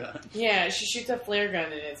flare gun. Yeah, she shoots a flare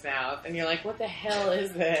gun in its mouth, and you're like, what the hell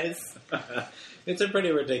is this? It's a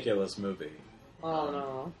pretty ridiculous movie.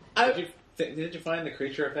 Oh, no. Did you find the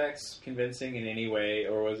creature effects convincing in any way,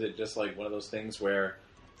 or was it just like one of those things where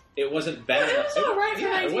it wasn't bad Well, it enough? was all right for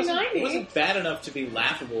it 1990. wasn't bad enough to be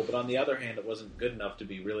laughable, but on the other hand, it wasn't good enough to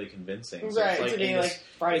be really convincing. So Right, it's to be, in this- like,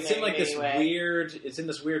 frightening It's in like this anyway. weird. It's in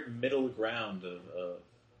this weird middle ground of.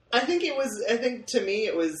 I think to me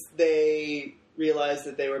it was they realized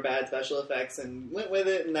that they were bad special effects and went with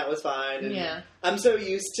it, and that was fine. And Yeah. I'm so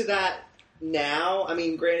used to that now. I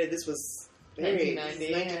mean, granted, this was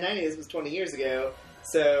 1990, 1990. This was 20 years ago.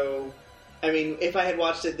 So, I mean, if I had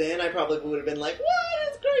watched it then, I probably would have been like, "What?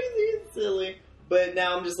 It's crazy, it's silly." But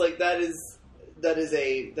now I'm just like, that is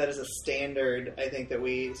a standard. I think that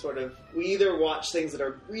we either watch things that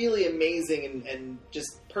are really amazing and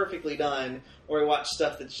just perfectly done, or we watch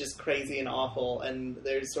stuff that's just crazy and awful. And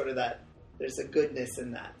there's there's a goodness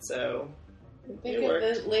in that. So Think it of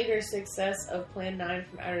worked. the later success of Plan 9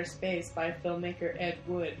 from Outer Space by filmmaker Ed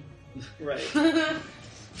Wood. Right.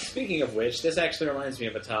 Speaking of which, this actually reminds me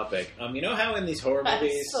of a topic. You know how in these horror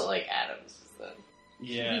movies, So like Adams. So.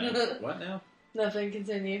 Yeah. what now? Nothing,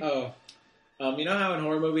 continue. Oh. You know how in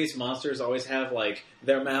horror movies monsters always have like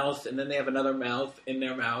their mouth and then they have another mouth in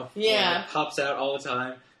their mouth? Yeah. And it pops out all the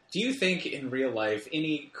time. Do you think in real life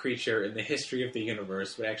any creature in the history of the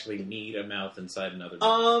universe would actually need a mouth inside another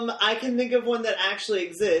mouth? I can think of one that actually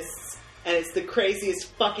exists, and it's the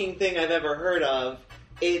craziest fucking thing I've ever heard of.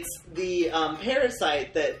 It's the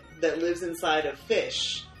parasite that lives inside of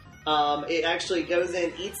fish. It actually goes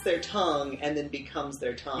in, eats their tongue, and then becomes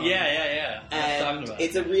their tongue. Yeah. I was talking And about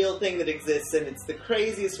it's a real thing that exists, and it's the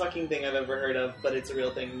craziest fucking thing I've ever heard of, but it's a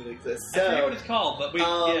real thing that exists. I forget what So, it's called, but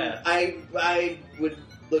yeah. I would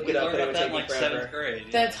look We it up, learned but it about would that take in me like forever. 7th grade.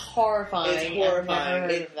 Yeah. That's horrifying. It's horrifying. I've never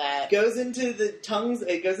heard It of that. Goes into the tongues.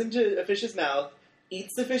 It goes into a fish's mouth,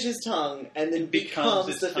 eats the fish's tongue, and then It becomes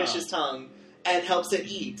becomes the its tongue. fish's tongue, and helps it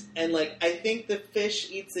eat. And like, I think the fish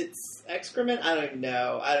eats its excrement. I don't even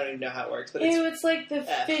know. I don't even know how it works, but Ew, it's like the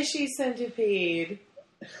Yeah. fishy centipede.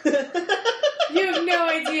 it's. You have no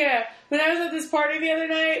idea. When I was at this party the other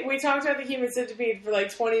night, we talked about the human centipede for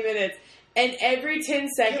like 20 minutes. And every 10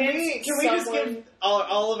 seconds, Can we just give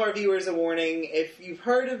all of our viewers a warning? If you've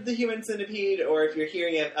heard of the human centipede, or if you're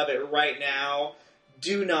hearing of it right now,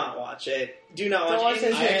 do not watch it. Do not Don't watch watch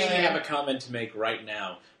it. it. I actually have a comment to make right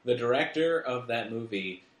now. The director of that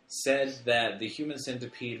movie said that the human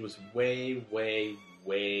centipede was way, way,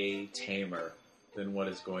 way tamer than what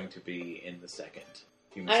is going to be in the second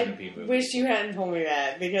human I centipede movie. wish you hadn't told me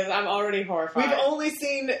that because I'm already horrified. We've only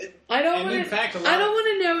seen. I don't And want in to. fact, a lot I don't want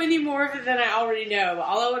to know any more of it than I already know. But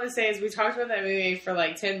all I want to say is we talked about that movie for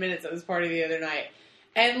like 10 minutes at this party the other night,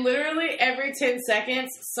 and literally every 10 seconds,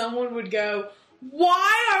 someone would go,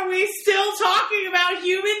 "Why are we still talking about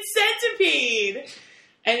human centipede?"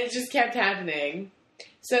 And it just kept happening.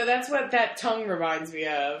 So that's what that tongue reminds me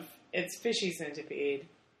of. It's fishy centipede.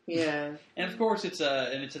 Yeah. And of course, it's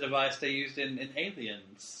a device they used in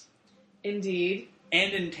Aliens Indeed.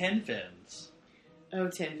 and in Ten Fins. Oh,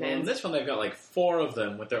 10 Well, in fins. this one, they've got like 4 of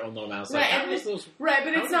them with their own little mouths. Right, Like, how and does those? Right,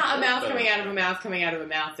 but How it's does not a that mouth work, coming though? out of a mouth coming out of a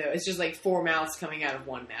mouth, though. It's just like 4 mouths coming out of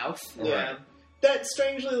one mouth. Yeah. That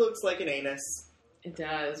strangely looks like an anus. It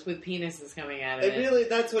does, with penises coming out of It it. really,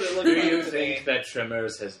 that's what it looks Do like you to think me. that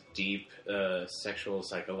Tremors has deep sexual,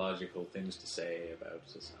 psychological things to say about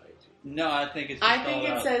society? No, I think it's just I think all it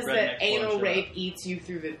about says redneck that anal blowjob. rape eats you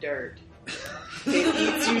through the dirt. It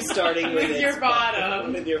eats you starting with With its your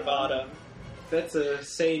bottom. With your bottom. That's a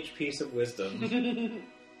sage piece of wisdom.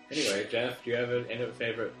 Anyway, Jeff, do you have any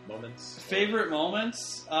favorite moments? Favorite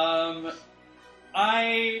moments? We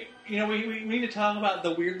need to talk about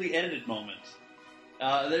the weirdly edited moment.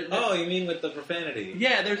 Oh, you mean with the profanity?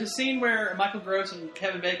 Yeah, there's a scene where Michael Gross and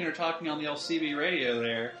Kevin Bacon are talking on the old CB radio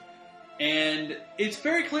there, and it's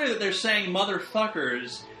very clear that they're saying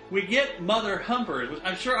motherfuckers. We get mother humpers, which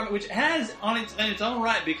I'm sure, which has on its own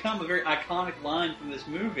right become a very iconic line from this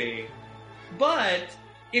movie. But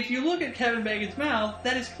if you look at Kevin Bacon's mouth,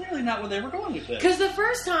 that is clearly not where they were going with this. Because the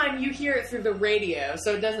first time you hear it through the radio,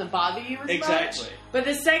 so it doesn't bother you as Exactly. much. But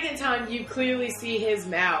the second time you clearly see his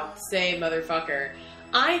mouth say motherfucker.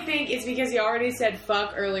 I think it's because he already said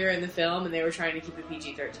fuck earlier in the film and they were trying to keep a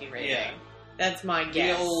PG-13 rating. Yeah. That's my The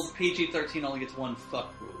guess. old PG-13 only gets one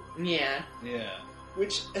fuck rule. Yeah. Yeah.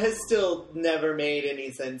 Which has still never made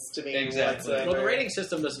any sense to me Exactly. whatsoever. Well, the rating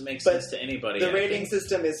system doesn't make But sense to anybody. The I rating think.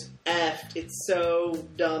 system is effed. It's so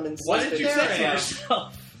dumb and What stupid. did you There say to are-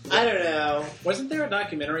 yourself? I don't know. Wasn't there a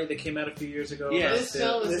documentary that came out a few years ago? Yeah. about This it?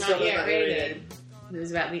 film was This not film is yet not rated. rated. It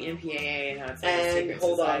was about the MPAA and how it's like a And secret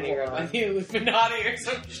hold on, society hold run on. by the Illuminati or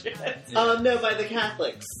some shit. No, by the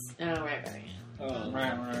Catholics. Oh, right. Oh.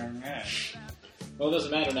 Right. Well, it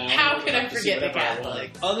doesn't matter now. How I'm can gonna I have to forget see the whatever I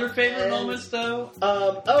want. Catholics? Other favorite And- moments, though?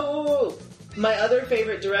 My other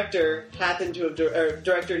favorite director happened to have,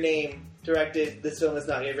 director name directed This Film Is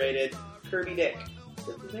Not Yet Rated, Kirby Dick.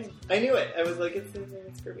 That's his name. I knew it. I was like, it's his name,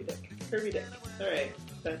 it's Kirby Dick. Kirby Dick. Alright,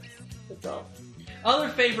 that's all. Other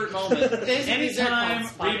favorite moment. These are Anytime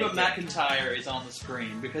called Reba spotted. McEntire is on the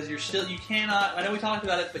screen, because you cannot, I know we talked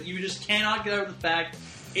about it, but you just cannot get over the fact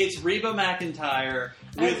it's Reba McEntire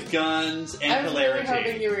with guns and I was really hilarity.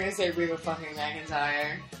 hoping you were going to say Reba fucking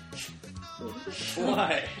McEntire.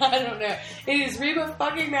 Why? I don't know. It is Reba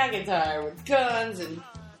fucking McEntire with guns and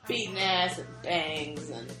beating ass and bangs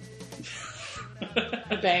and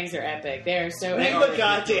the bangs are epic. They are so They Reba are-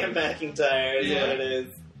 goddamn McIntyre is Yeah. what it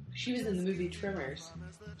is. She was in the movie Tremors.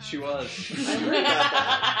 She was. I heard about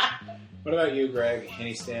that. What about you, Greg?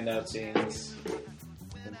 Any standout scenes,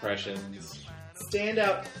 impressions?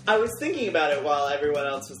 Standout. I was thinking about it while everyone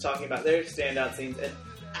else was talking about their standout scenes, and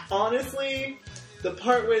honestly, the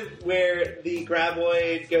part where the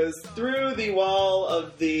graboid goes through the wall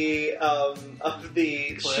of the sheer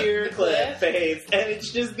The cliff cliff? face, and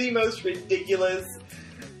it's just the most ridiculous,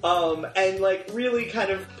 and like really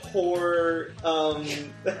kind of poor,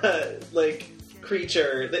 like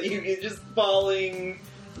creature that you just falling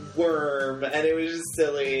worm, and it was just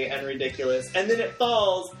silly and ridiculous, and then it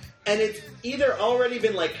falls. And it's either already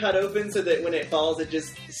been like cut open so that when it falls, it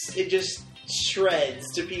just shreds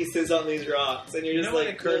to pieces on these rocks, and you're You just know what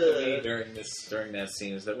like, occurred to me "Ugh." during that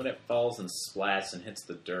scene is that when it falls and splats and hits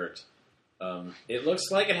the dirt, it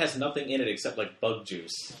looks like it has nothing in it except like bug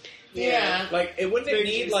juice. Yeah. Like it wouldn't Very it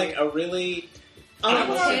need juicy. like a really I would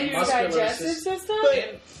want say In your muscular digestive system. system?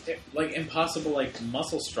 But- like impossible like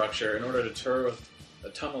muscle structure in order to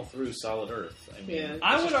tunnel through solid earth. I mean, Yeah.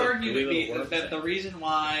 I it's would just a argue gooey that, little worm that the thing. reason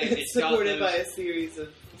why It's it's got supported by those, a series of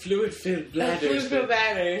fluid-filled bladders. Fluid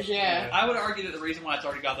batters, yeah. I would argue that the reason why it's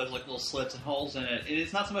already got those like little slits and holes in it,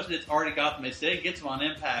 it's not so much that it's already got them; it's that it gets them on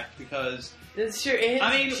impact because That's true. It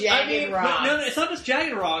I hits mean, jagged rocks. No, it's not just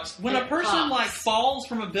jagged rocks. When And a it person pops. like falls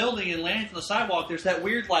from a building and lands on the sidewalk, there's that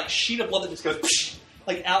weird like sheet of blood that just goes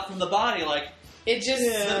like out from the body, like It just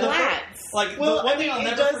Yeah. splats. like Well, the one I mean, thing I'll it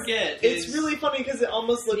never does- forget. It's is, really funny because it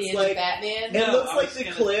almost looks The end of like Batman. it No, looks I like was the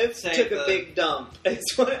gonna cliff say took the- a big dump.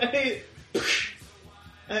 It's what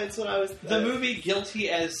that's what I was. the movie Guilty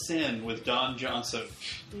as Sin with Don Johnson.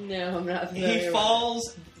 No, I'm not familiar He with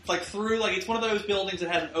falls like through like it's one of those buildings that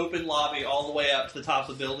has an open lobby all the way up to the top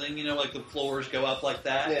of the building. You know, like the floors go up like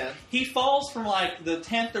that. Yeah. He falls from like the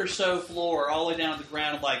 10th or so floor all the way down to the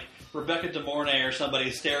ground, like Rebecca De Mornay or somebody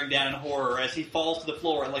is staring down in horror as he falls to the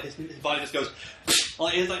floor, and like his body just goes.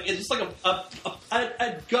 It's just like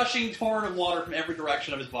a gushing torrent of water from every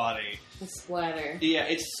direction of his body. the splatter. Yeah,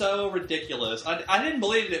 it's so ridiculous. I didn't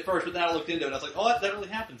believe it at first, but then I looked into it and I was like, oh, that really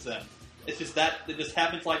happens then. It's just that, it just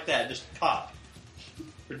happens like that, just pop.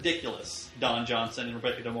 ridiculous Don Johnson and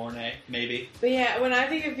Rebecca De Mornay, maybe. But yeah, when I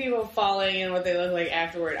think of people falling and what they look like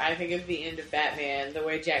afterward, I think of the end of Batman, the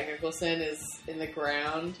way Jack Nicholson is in the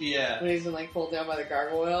ground Yeah. when he's been like pulled down by the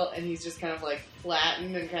gargoyle, and he's just kind of like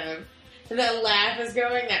flattened and kind of, and that laugh is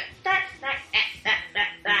going.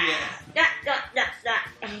 Oh,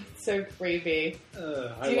 it's so creepy. Do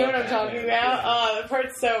you know what I'm talking about? Oh, that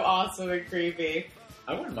part's so awesome and creepy.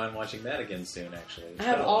 I wouldn't mind watching that again soon, actually. It's I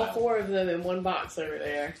have been a all while. 4 of them in one box over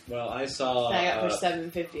there. Well, I saw... That I got for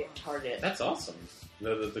 $7.50 at Target. That's awesome.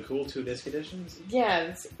 The cool 2-disc editions?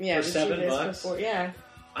 Yeah, For the $7? 2-disc for $4, yeah.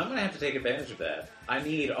 I'm going to have to take advantage of that. I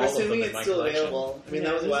need all of them Assuming in it's my still collection. available. I mean, Yeah,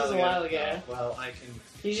 that was a this while was ago. a while ago. Well, I can...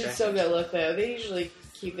 You should check still it. go look though. They usually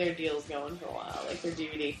keep their deals going for a while, like their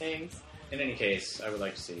DVD things. In any case, I would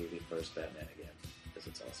like to see the first Batman again, because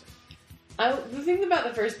it's awesome. The thing about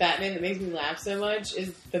the first Batman that makes me laugh so much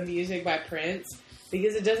is the music by Prince,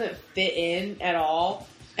 because it doesn't fit in at all.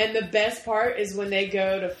 And the best part is when they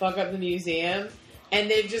go to fuck up the museum, and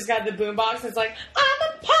they've just got the boombox that's like, I'm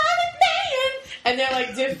a pilot man! And they're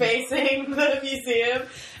like defacing the museum.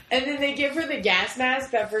 And then they give her the gas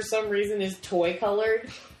mask that for some reason is toy colored.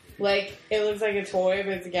 Like, it looks like a toy,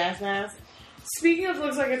 but it's a gas mask. Speaking of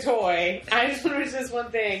looks like a toy, I just want to mention this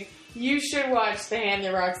one thing. You should watch The Hand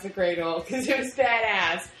That Rocks the Cradle, because it was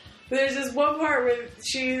badass. But there's this one part where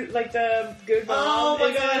she, like the good mom... Oh my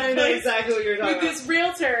is god, I in know place exactly what you're talking with about. this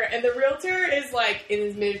realtor, and the realtor is like in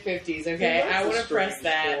his mid-50s, okay? I want to press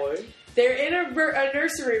that. Boy. They're in a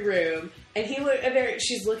nursery room, and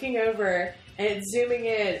she's looking over, and it's zooming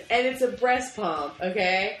in, and it's a breast pump,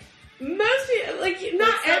 okay? Most people, like, not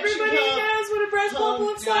suction everybody pump. knows what a breast pump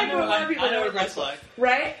looks like, but a lot of people I know know what what it a breast looks pump, like.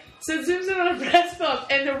 right? So it zooms in on a breast pump,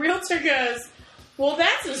 and the realtor goes, well,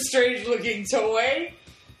 that's a strange-looking toy.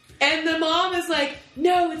 And the mom is like,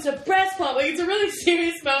 no, it's a breast pump. Like, it's a really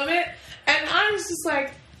serious moment. And I was just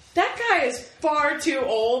like, that guy is far too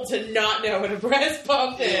old to not know what a breast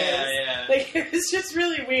pump is. Yeah. Like, it was just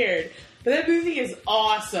really weird. But that movie is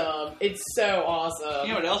awesome. It's so awesome. You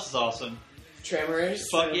know what else is awesome? Tremors.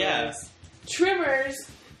 Fuck yeah. Tremors,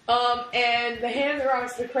 and The Hand That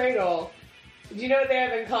Rocks the Cradle. Do you know what they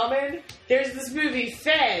have in common? There's this movie,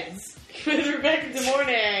 Feds, with Rebecca De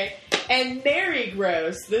Mornay, and Mary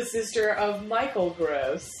Gross, the sister of Michael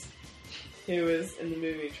Gross, who was in the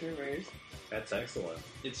movie Tremors. That's excellent.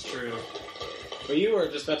 It's true. But you were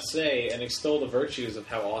just about to say and extol the virtues of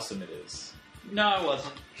how awesome it is. No, I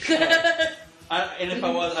wasn't. And if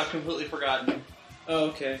I was, I've completely forgotten. Oh,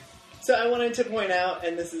 okay. So I wanted to point out,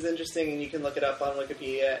 and this is interesting, and you can look it up on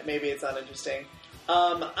Wikipedia. Maybe it's not interesting.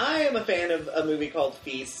 I am a fan of a movie called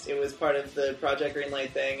Feast. It was part of the Project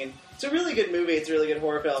Greenlight thing, and it's a really good movie. It's a really good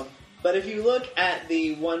horror film. But if you look at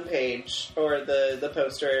the one page, or the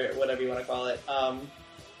poster, whatever you want to call it,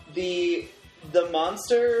 the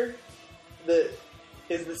monster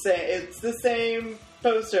is the same. It's the same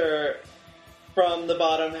poster from the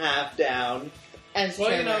bottom half down. As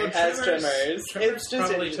Well, you know, Tremors. As Tremors. Tremors It's just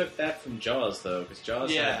probably interesting. took that from Jaws, though, because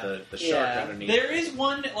Jaws Yeah. had the shark Yeah. underneath. There is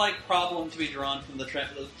one problem to be drawn from the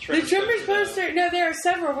Tremors The Tremors though. poster, no, there are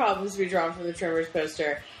several problems to be drawn from the Tremors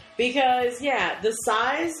poster. Because, yeah, the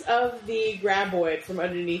size of the graboid from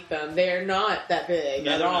underneath them, they are not that big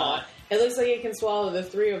No, at they're all. not. It looks like it can swallow the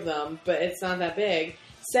 3 of them, but it's not that big.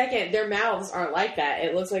 Second, their mouths aren't like that.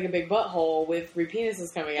 It looks like a big butthole with 3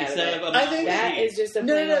 penises coming out Instead of of it. a I think That is just a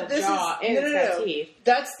plain old jaw, and it's got teeth.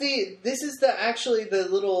 That's this is actually the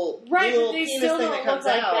little Right, little but they penis still thing don't that look comes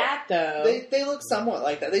like out. that, though. They look somewhat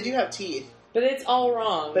like that. They do have teeth, But it's all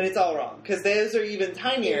wrong. but it's all wrong because those are even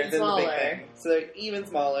tinier Even than the big smaller. thing. So they're even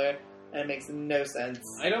smaller, and it makes no sense.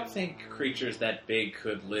 I don't think creatures that big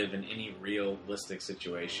could live in any realistic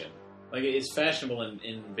situation. Like, it's fashionable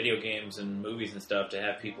in video games and movies and stuff to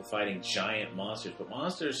have people fighting giant monsters, but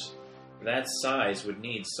monsters that size would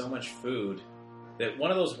need so much food that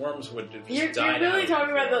one of those worms would have just You're died really out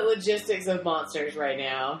talking about the before. logistics of monsters right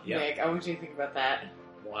now, Yeah. Nick. I want you to think about that.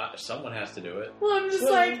 Well, someone has to do it. Well, I'm just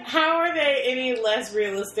Well- like, how are they any less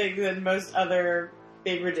realistic than most other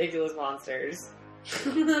big, ridiculous monsters?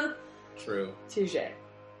 True. Touche.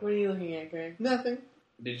 What are you looking at, Greg? Nothing.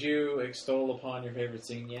 Did you extol upon your favorite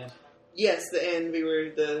scene yet? Yes, the end. We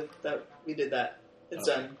did that. It's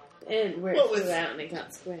Okay. done. And where What it was- flew out and it got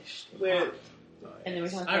squished. Where And then we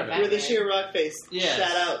talked I about remember. where the Batman. sheer rock face Yes.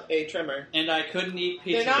 shot out a tremor. And I couldn't eat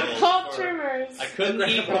pizza They're not rolls. called for- Tremors. I couldn't Grab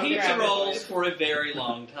eat one, pizza grab it. rolls for a very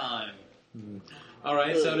long time. All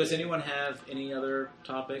right, so does anyone have any other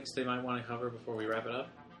topics they might want to cover before we wrap it up?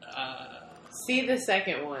 See the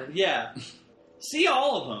second one. Yeah. See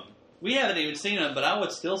all of them. We haven't even seen them, but I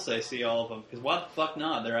would still say see all of them, because why the fuck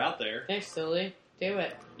not? They're out there. They're silly. Do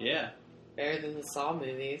it. Yeah. Better than the Saw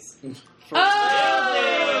movies.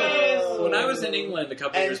 Oh! When I was in England a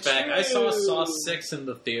couple years back, I saw true. Saw 6 in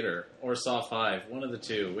the theater, or Saw 5, one of the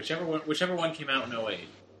two, whichever one came out in 2008,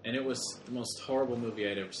 and it was the most horrible movie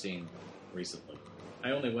I'd ever seen recently. I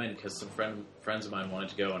only went because some friends of mine wanted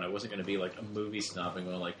to go, and I wasn't going to be like a movie snob and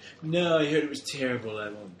going like, no, I heard it was terrible, I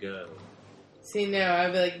won't go. See, no,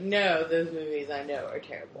 I'd be like, no, those movies I know are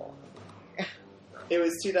terrible. It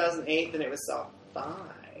was 2008, then it was Saw 5.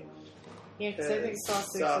 Yeah, because I think Saw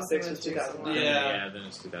 6 Saw was 6 the was most recent 2009. one. Yeah. Then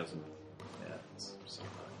it's 2000. Yeah, it's so fun.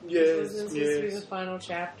 Yes, Wasn't this supposed to be the final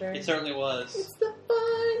chapter? It certainly was. It's the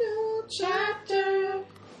final chapter.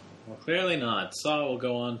 Well, clearly not. Saw will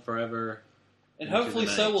go on forever. And Into hopefully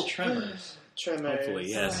the so night. will Tremors. Tremors. Hopefully,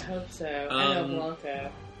 yes. Oh, I hope so. I know Um,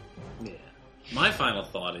 Blanca. Yeah. My final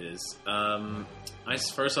thought is, I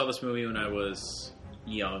first saw this movie when I was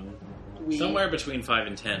young. Somewhere between 5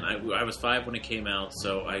 and 10. I was 5 when it came out,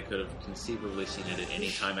 so I could have conceivably seen it at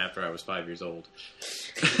any time after I was 5 years old.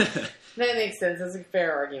 That makes sense. That's a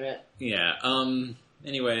fair argument. Yeah.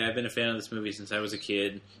 Anyway, I've been a fan of this movie since I was a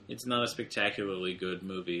kid. It's not a spectacularly good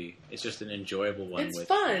movie. It's just an enjoyable one. It's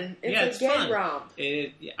fun. It's Yeah, a it's gay fun. romp.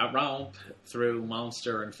 A romp through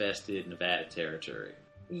monster-infested Nevada territory.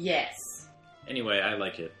 Yes. Anyway, I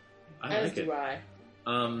like it. I As like it. do I.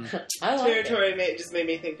 I I like it. Territory just made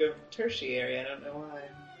me think of tertiary. I don't know why.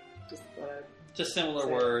 Just thought It's a similar So-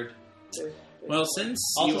 word. Well, since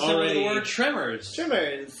Also you similar to already the word Tremors.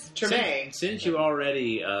 Tremors. Treme. Since you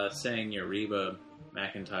already sang your Reba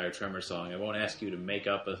McEntire Tremor song, I won't ask you to make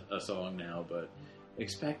up a song now, but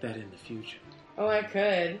expect that in the future. Oh, I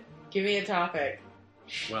could. Give me a topic.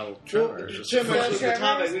 Well, Tremors. Tremors was the Tremors?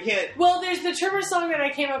 topic. We can't. Well, there's the Tremor song that I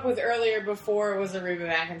came up with earlier before it was a Reba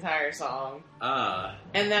McEntire song.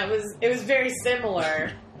 And it was very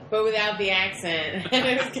similar, but without the accent. And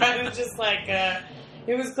it was kind of just like,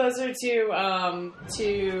 it was closer to,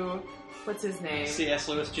 what's his name? C.S.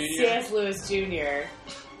 Lewis Jr. C.S. Lewis Jr.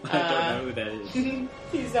 I don't know who that is.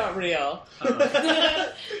 He's not real.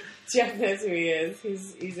 Oh. Jeff knows who he is.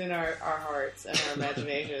 He's in our hearts and our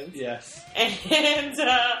imaginations. Yes. And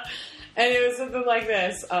it was something like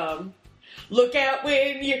this. Look out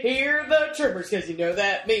when you hear the tremors, because you know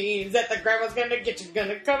that means that the grandma's gonna get you,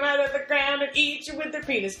 gonna come out of the ground and eat you with their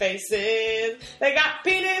penis faces. They got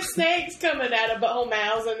penis snakes coming out of butthole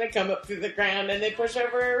mouths, and they come up through the ground and they push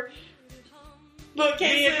over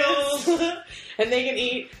bookcases. And they can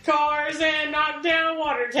eat cars and knock down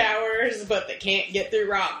water towers, but they can't get through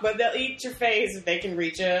rock. But they'll eat your face if they can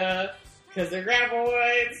reach you, because they're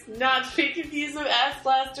graboids. Not to be confused with ass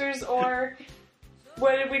blasters or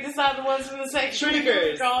what did we decide the ones from the section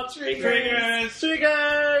Shriekers. were called? Shriekers.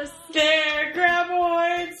 Triggers. They're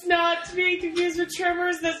graboids. Not to be confused with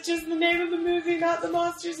Tremors. That's just the name of the movie, not the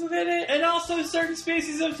monsters within it. And also certain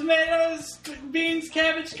species of tomatoes, beans,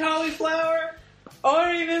 cabbage, cauliflower.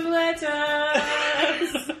 Or even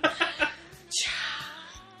lettuce.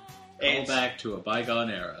 Call back to a bygone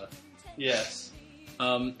era. Yes.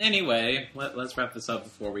 Anyway, let's wrap this up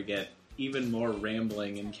before we get even more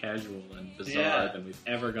rambling and casual and bizarre than we've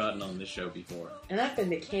ever gotten on this show before. And I've been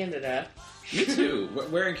to Canada. Me too.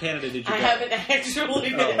 Where in Canada did you go? I haven't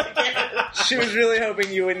actually been to Canada. She was really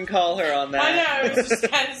hoping you wouldn't call her on that. I know, it was just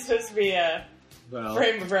kind of supposed to be a Well,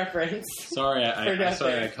 frame of reference. sorry, For I'm nothing.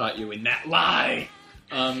 sorry I caught you in that lie.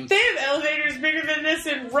 They have elevators bigger than this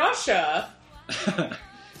in Russia. Don't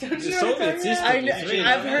The you know what I'm Soviet talking system about? I know- is really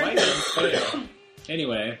I've heard quite unfair.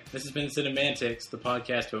 Anyway, this has been Cinemantics, the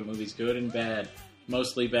podcast about movies good and bad,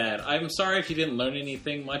 mostly bad. I'm sorry if you didn't learn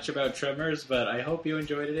anything much about Tremors, but I hope you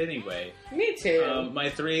enjoyed it anyway. Me too. My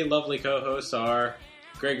three lovely co-hosts are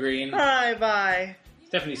Greg Green, Hi, bye.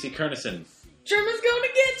 Stephanie C. Kernison Tremor's going to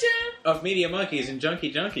get you. of Media Monkeys and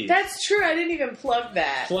Junkie Junkies. That's true. I didn't even plug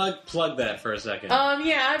that. Plug that for a second.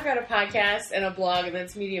 Yeah, I've got a podcast and a blog, and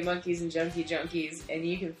that's Media Monkeys and Junkie Junkies, and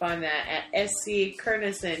you can find that at SC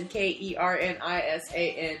Kernison,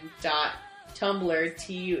 KERNISAN.tumblr,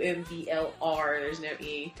 TUMBLR, there's no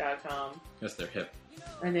E.com. Because they're hip.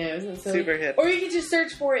 I know, isn't it silly? Super hip. Or you can just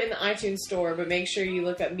search for it in the iTunes store, but make sure you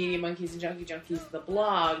look up Media Monkeys and Junkie Junkies, the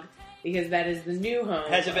blog, because that is the new home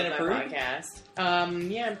Has it been of my approved?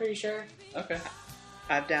 podcast. Yeah, I'm pretty sure. Okay.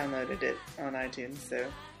 I've downloaded it on iTunes, so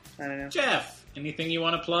I don't know. Jeff, anything you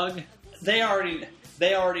want to plug? They already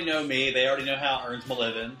know me. They already know how it earns my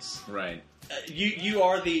livings. Right. You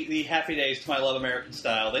are the Happy Days to my Love American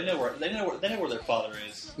Style. They know where their father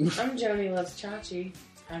is. I'm Joni Loves Chachi.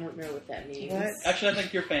 I don't know what that means. What? Actually, I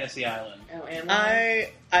think you're Fantasy Island, Oh, am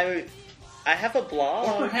I? I have a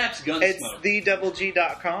blog. or perhaps It's Gunsmoke.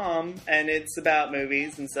 thedoubleg.com, and it's about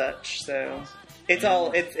movies and such. So it's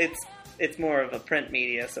all it's more of a print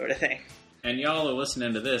media sort of thing. And y'all are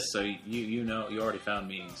listening to this, so you know, you already found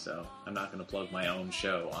me, so I'm not going to plug my own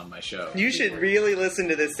show on my show. You should really listen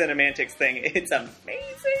to this Cinemantics thing. It's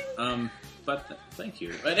amazing. But thank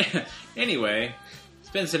you. But anyway, it's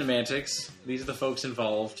been Cinemantics. These are the folks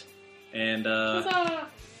involved. And, Huzzah!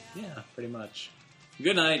 yeah, pretty much.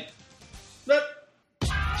 Good night. But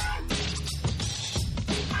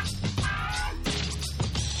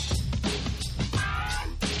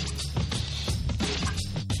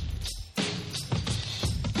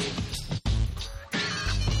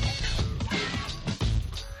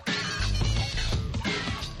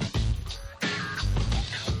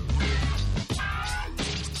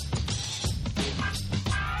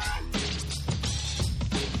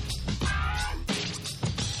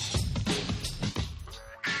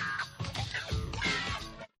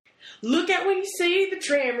Look out when you see the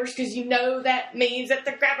tremors, because you know that means that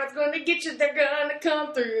the grandpa's going to get you. They're going to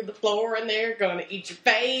come through the floor, and they're going to eat your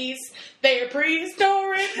face. They're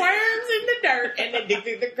prehistoric worms in the dirt, and they dig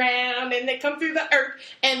through the ground, and they come through the earth,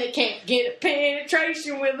 and they can't get a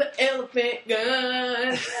penetration with an elephant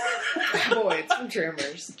gun. Boy, it's some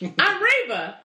tremors. I'm Reba.